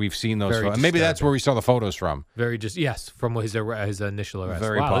 Yes, we've seen those photos. Maybe that's where we saw the photos from. From his initial arrest.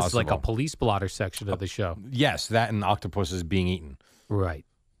 Very wow, possible. This is like a police blotter section of the show. Yes, that and octopuses being eaten. Right.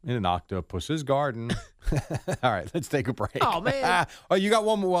 In an octopus's garden. All right, let's take a break. Oh, man. Oh, you got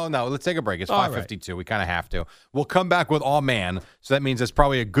one more? Well, no, let's take a break. It's 5:52. Right. We kind of have to. We'll come back with All Man. So that means it's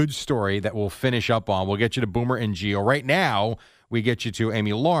probably a good story that we'll finish up on. We'll get you to Boomer and Gio. Right now, we get you to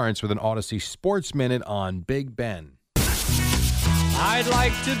Amy Lawrence with an Odyssey Sports Minute on Big Ben. I'd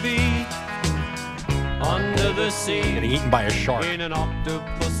like to be under the sea. Getting eaten by a shark. In an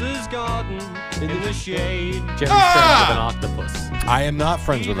octopus's garden in the shade. Jerry's friends with an octopus. I am not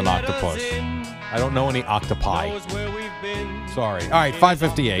friends with an octopus. I don't know any octopi. Sorry. All right,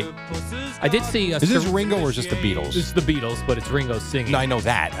 5:58. I did see. Is this Ringo or is this the Beatles? This is the Beatles, but it's Ringo singing. No, I know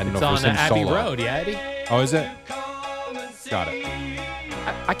that. I didn't know if it was on him Abbey solo. Road, yeah, Eddie? Oh, is it? Got it.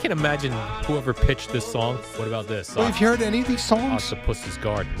 I can't imagine whoever pitched this song. What about this? Well, have you heard any of these songs? Octopus's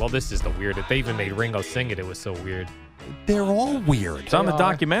Garden. Well, this is the weirdest. They even made Ringo sing it. It was so weird. They're all weird. It's on the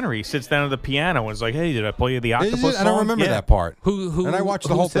documentary. He sits down at the piano and is like, "Hey, did I play you the octopus song?" I don't remember that part. Who? And I watched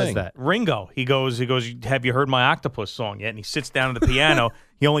the whole thing. That? Ringo. He goes. "Have you heard my octopus song yet?" And he sits down at the piano.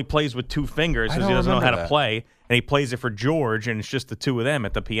 He only plays with 2 fingers because he doesn't know how to play. And he plays it for George, and it's just the two of them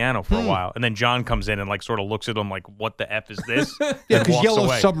at the piano for a while. And then John comes in and like sort of looks at him like, "What the F is this?" Yeah, because Yellow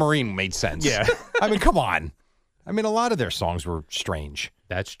Submarine made sense. Yeah. I mean, come on. I mean, a lot of their songs were strange.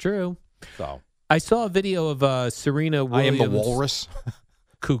 That's true. So I saw a video of Serena Williams. I am the walrus.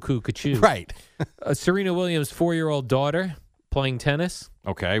 Cuckoo, cachoo. Right. Serena Williams' 4-year-old daughter playing tennis.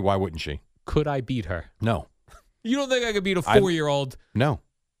 Okay, why wouldn't she? Could I beat her? No. You don't think I could beat a 4-year-old? No.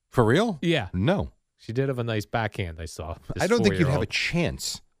 For real? Yeah. No. She did have a nice backhand, I saw. I don't think you'd have a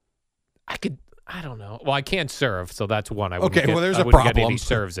chance. I don't know. Well, I can't serve, so that's one. There's a problem. problem. Get any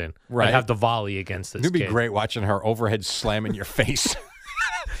serves in. Right. I'd have to volley against this It'd be kid. great watching her overhead slam in your face.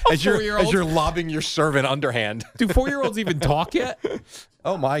 As you're lobbing your serve in underhand. Do 4-year-olds even talk yet?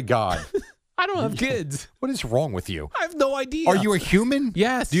 Oh, my God. I don't have kids. What is wrong with you? I have no idea. Are you a human?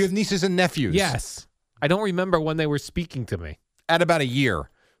 Yes. Do you have nieces and nephews? Yes. I don't remember when they were speaking to me. At about a year.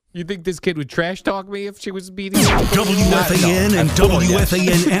 You think this kid would trash talk me if she was beating me? WFAN and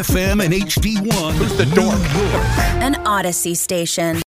WFAN FM and HD1. Who's the dork? An Odyssey station.